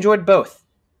 I enjoyed both.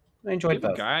 I enjoyed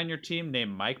both. A guy on your team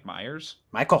named Mike Myers.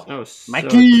 Michael. Oh,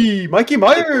 Mikey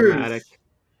Myers. Dramatic.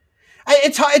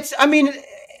 It's hard.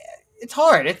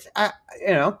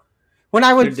 When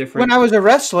I was a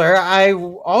wrestler, I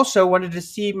also wanted to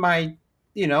see my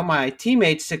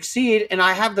teammates succeed, and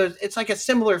I have it's like a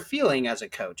similar feeling as a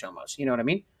coach almost. You know what I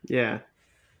mean? Yeah.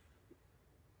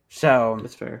 So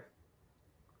that's fair.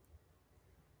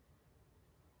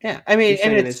 Yeah, I mean,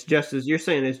 you're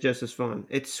saying it's just as fun.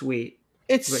 It's sweet.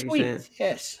 It's sweet.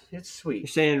 Yes, it's sweet.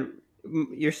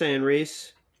 You're saying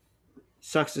Reese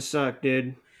sucks to suck,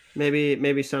 dude.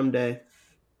 Maybe someday.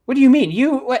 What do you mean?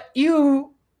 What are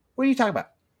you talking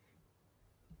about?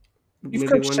 Maybe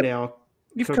one day I'll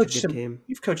coach a good team.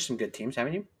 You've coached some good teams,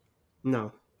 haven't you?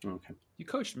 No. Okay. You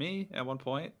coached me at one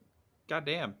point. God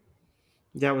damn.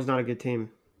 That was not a good team.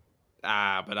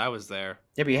 But I was there.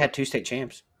 Yeah, but you had 2 state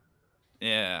champs.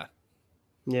 Yeah.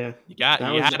 Yeah. You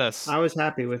had us. I was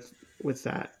happy with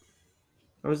that.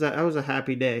 That was a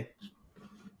happy day.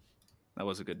 That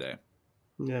was a good day.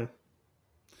 Yeah.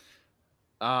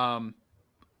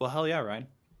 Well, hell yeah, Ryan.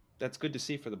 That's good to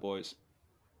see for the boys.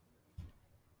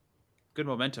 Good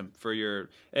momentum for your.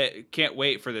 Can't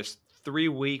wait for this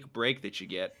 3-week break that you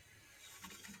get.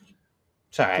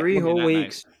 Sorry, 3 whole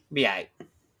weeks. Nice. Be all right.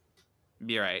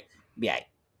 Be all right. Be all right.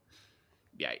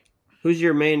 Be all right. Who's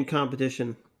your main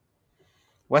competition?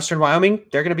 Western Wyoming.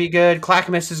 They're going to be good.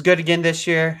 Clackamas is good again this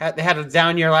year. They had a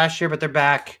down year last year, but they're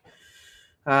back.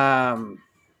 Pratt's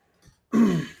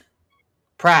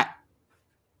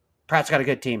got a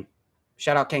good team.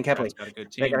 Shout out Ken Kepley.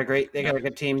 They got a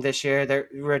good team this year. They're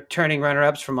returning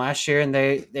runner-ups from last year, and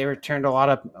they returned a lot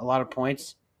of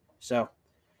points. So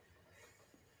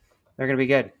they're going to be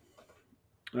good.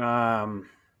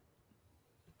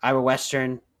 Iowa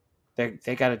Western.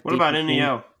 They got a. What about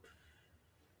NEO? Team.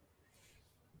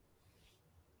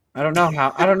 I don't know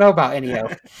about NEO.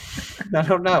 I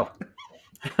don't know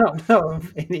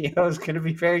if NEO is going to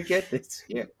be very good this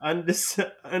year.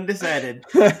 Undecided.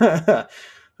 I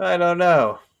don't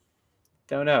know.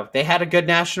 They had a good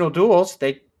national duels.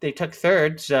 They took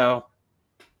 3rd, so.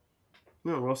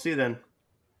 Well, we'll see then.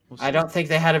 I don't think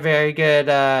they had a very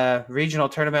good regional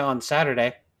tournament on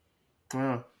Saturday.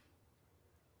 Oh.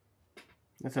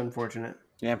 That's unfortunate.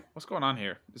 Yeah. What's going on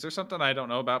here? Is there something I don't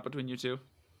know about between you two?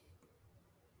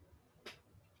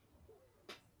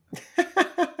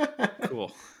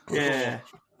 Cool. Yeah.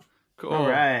 Cool. All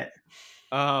right.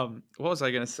 What was I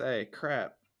gonna say?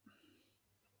 Crap.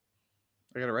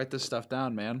 I gotta write this stuff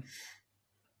down, man.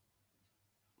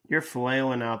 You're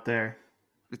flailing out there.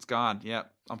 It's gone.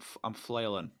 Yep. I'm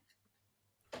flailing.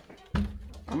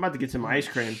 I'm about to get some ice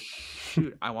cream.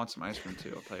 Shoot, I want some ice cream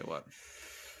too. I'll tell you what.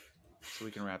 So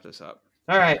we can wrap this up.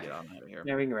 All right. Get on out of here.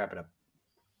 Yeah, we can wrap it up.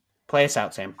 Play us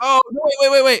out, Sam. Oh, no,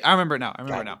 wait. I remember it now.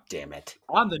 God damn it.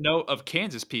 On the note of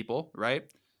Kansas people, right?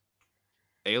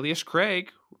 Alias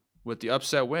Craig with the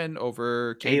upset win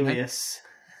over Alias.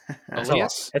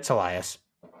 It's Elias.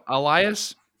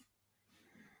 Elias?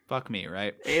 Fuck me,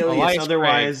 right? Alias. Elias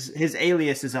Otherwise, his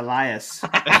alias is Elias.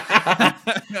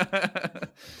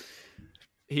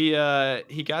 He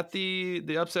got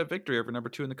the upset victory over number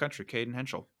 2 in the country, Caden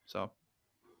Henschel. So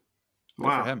good for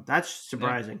Wow, him. that's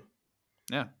surprising.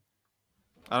 Yeah.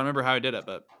 I don't remember how he did it,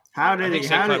 but How did he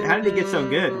get so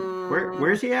good?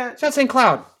 Where's he at? It's at St.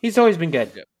 Cloud. He's always been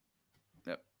good.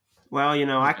 Yep. Well,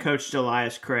 I coached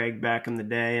Elias Craig back in the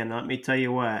day, and let me tell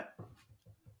you what.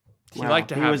 He liked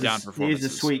to have down performances.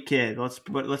 He's a sweet kid. Let's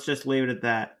just leave it at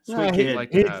that. Sweet kid.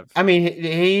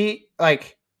 He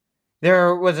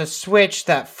there was a switch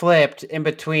that flipped in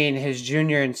between his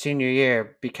junior and senior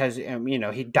year because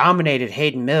he dominated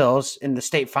Hayden Mills in the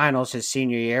state finals his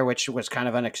senior year, which was kind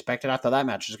of unexpected. I thought that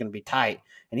match was going to be tight,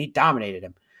 and he dominated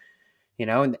him.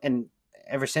 And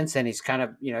ever since then, he's kind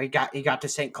of he got to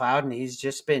St. Cloud, and he's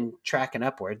just been tracking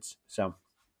upwards. So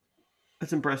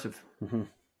that's impressive. Mm-hmm.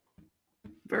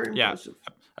 Very impressive.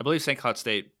 Yeah, I believe St. Cloud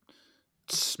State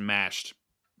smashed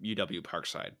UW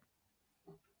Parkside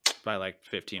by like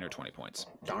 15 or 20 points.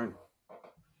 Darn.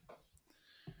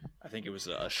 I think it was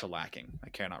a shellacking. I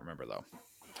cannot remember, though.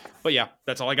 But yeah,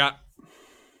 that's all I got.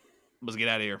 Let's get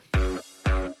out of here.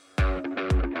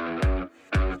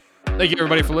 Thank you,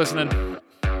 everybody, for listening.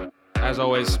 As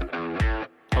always,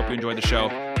 hope you enjoyed the show.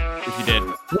 If you did,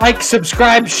 like,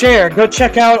 subscribe, share. Go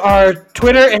check out our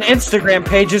Twitter and Instagram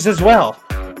pages as well.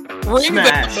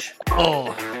 Smash.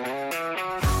 Oh.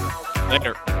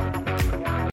 Later.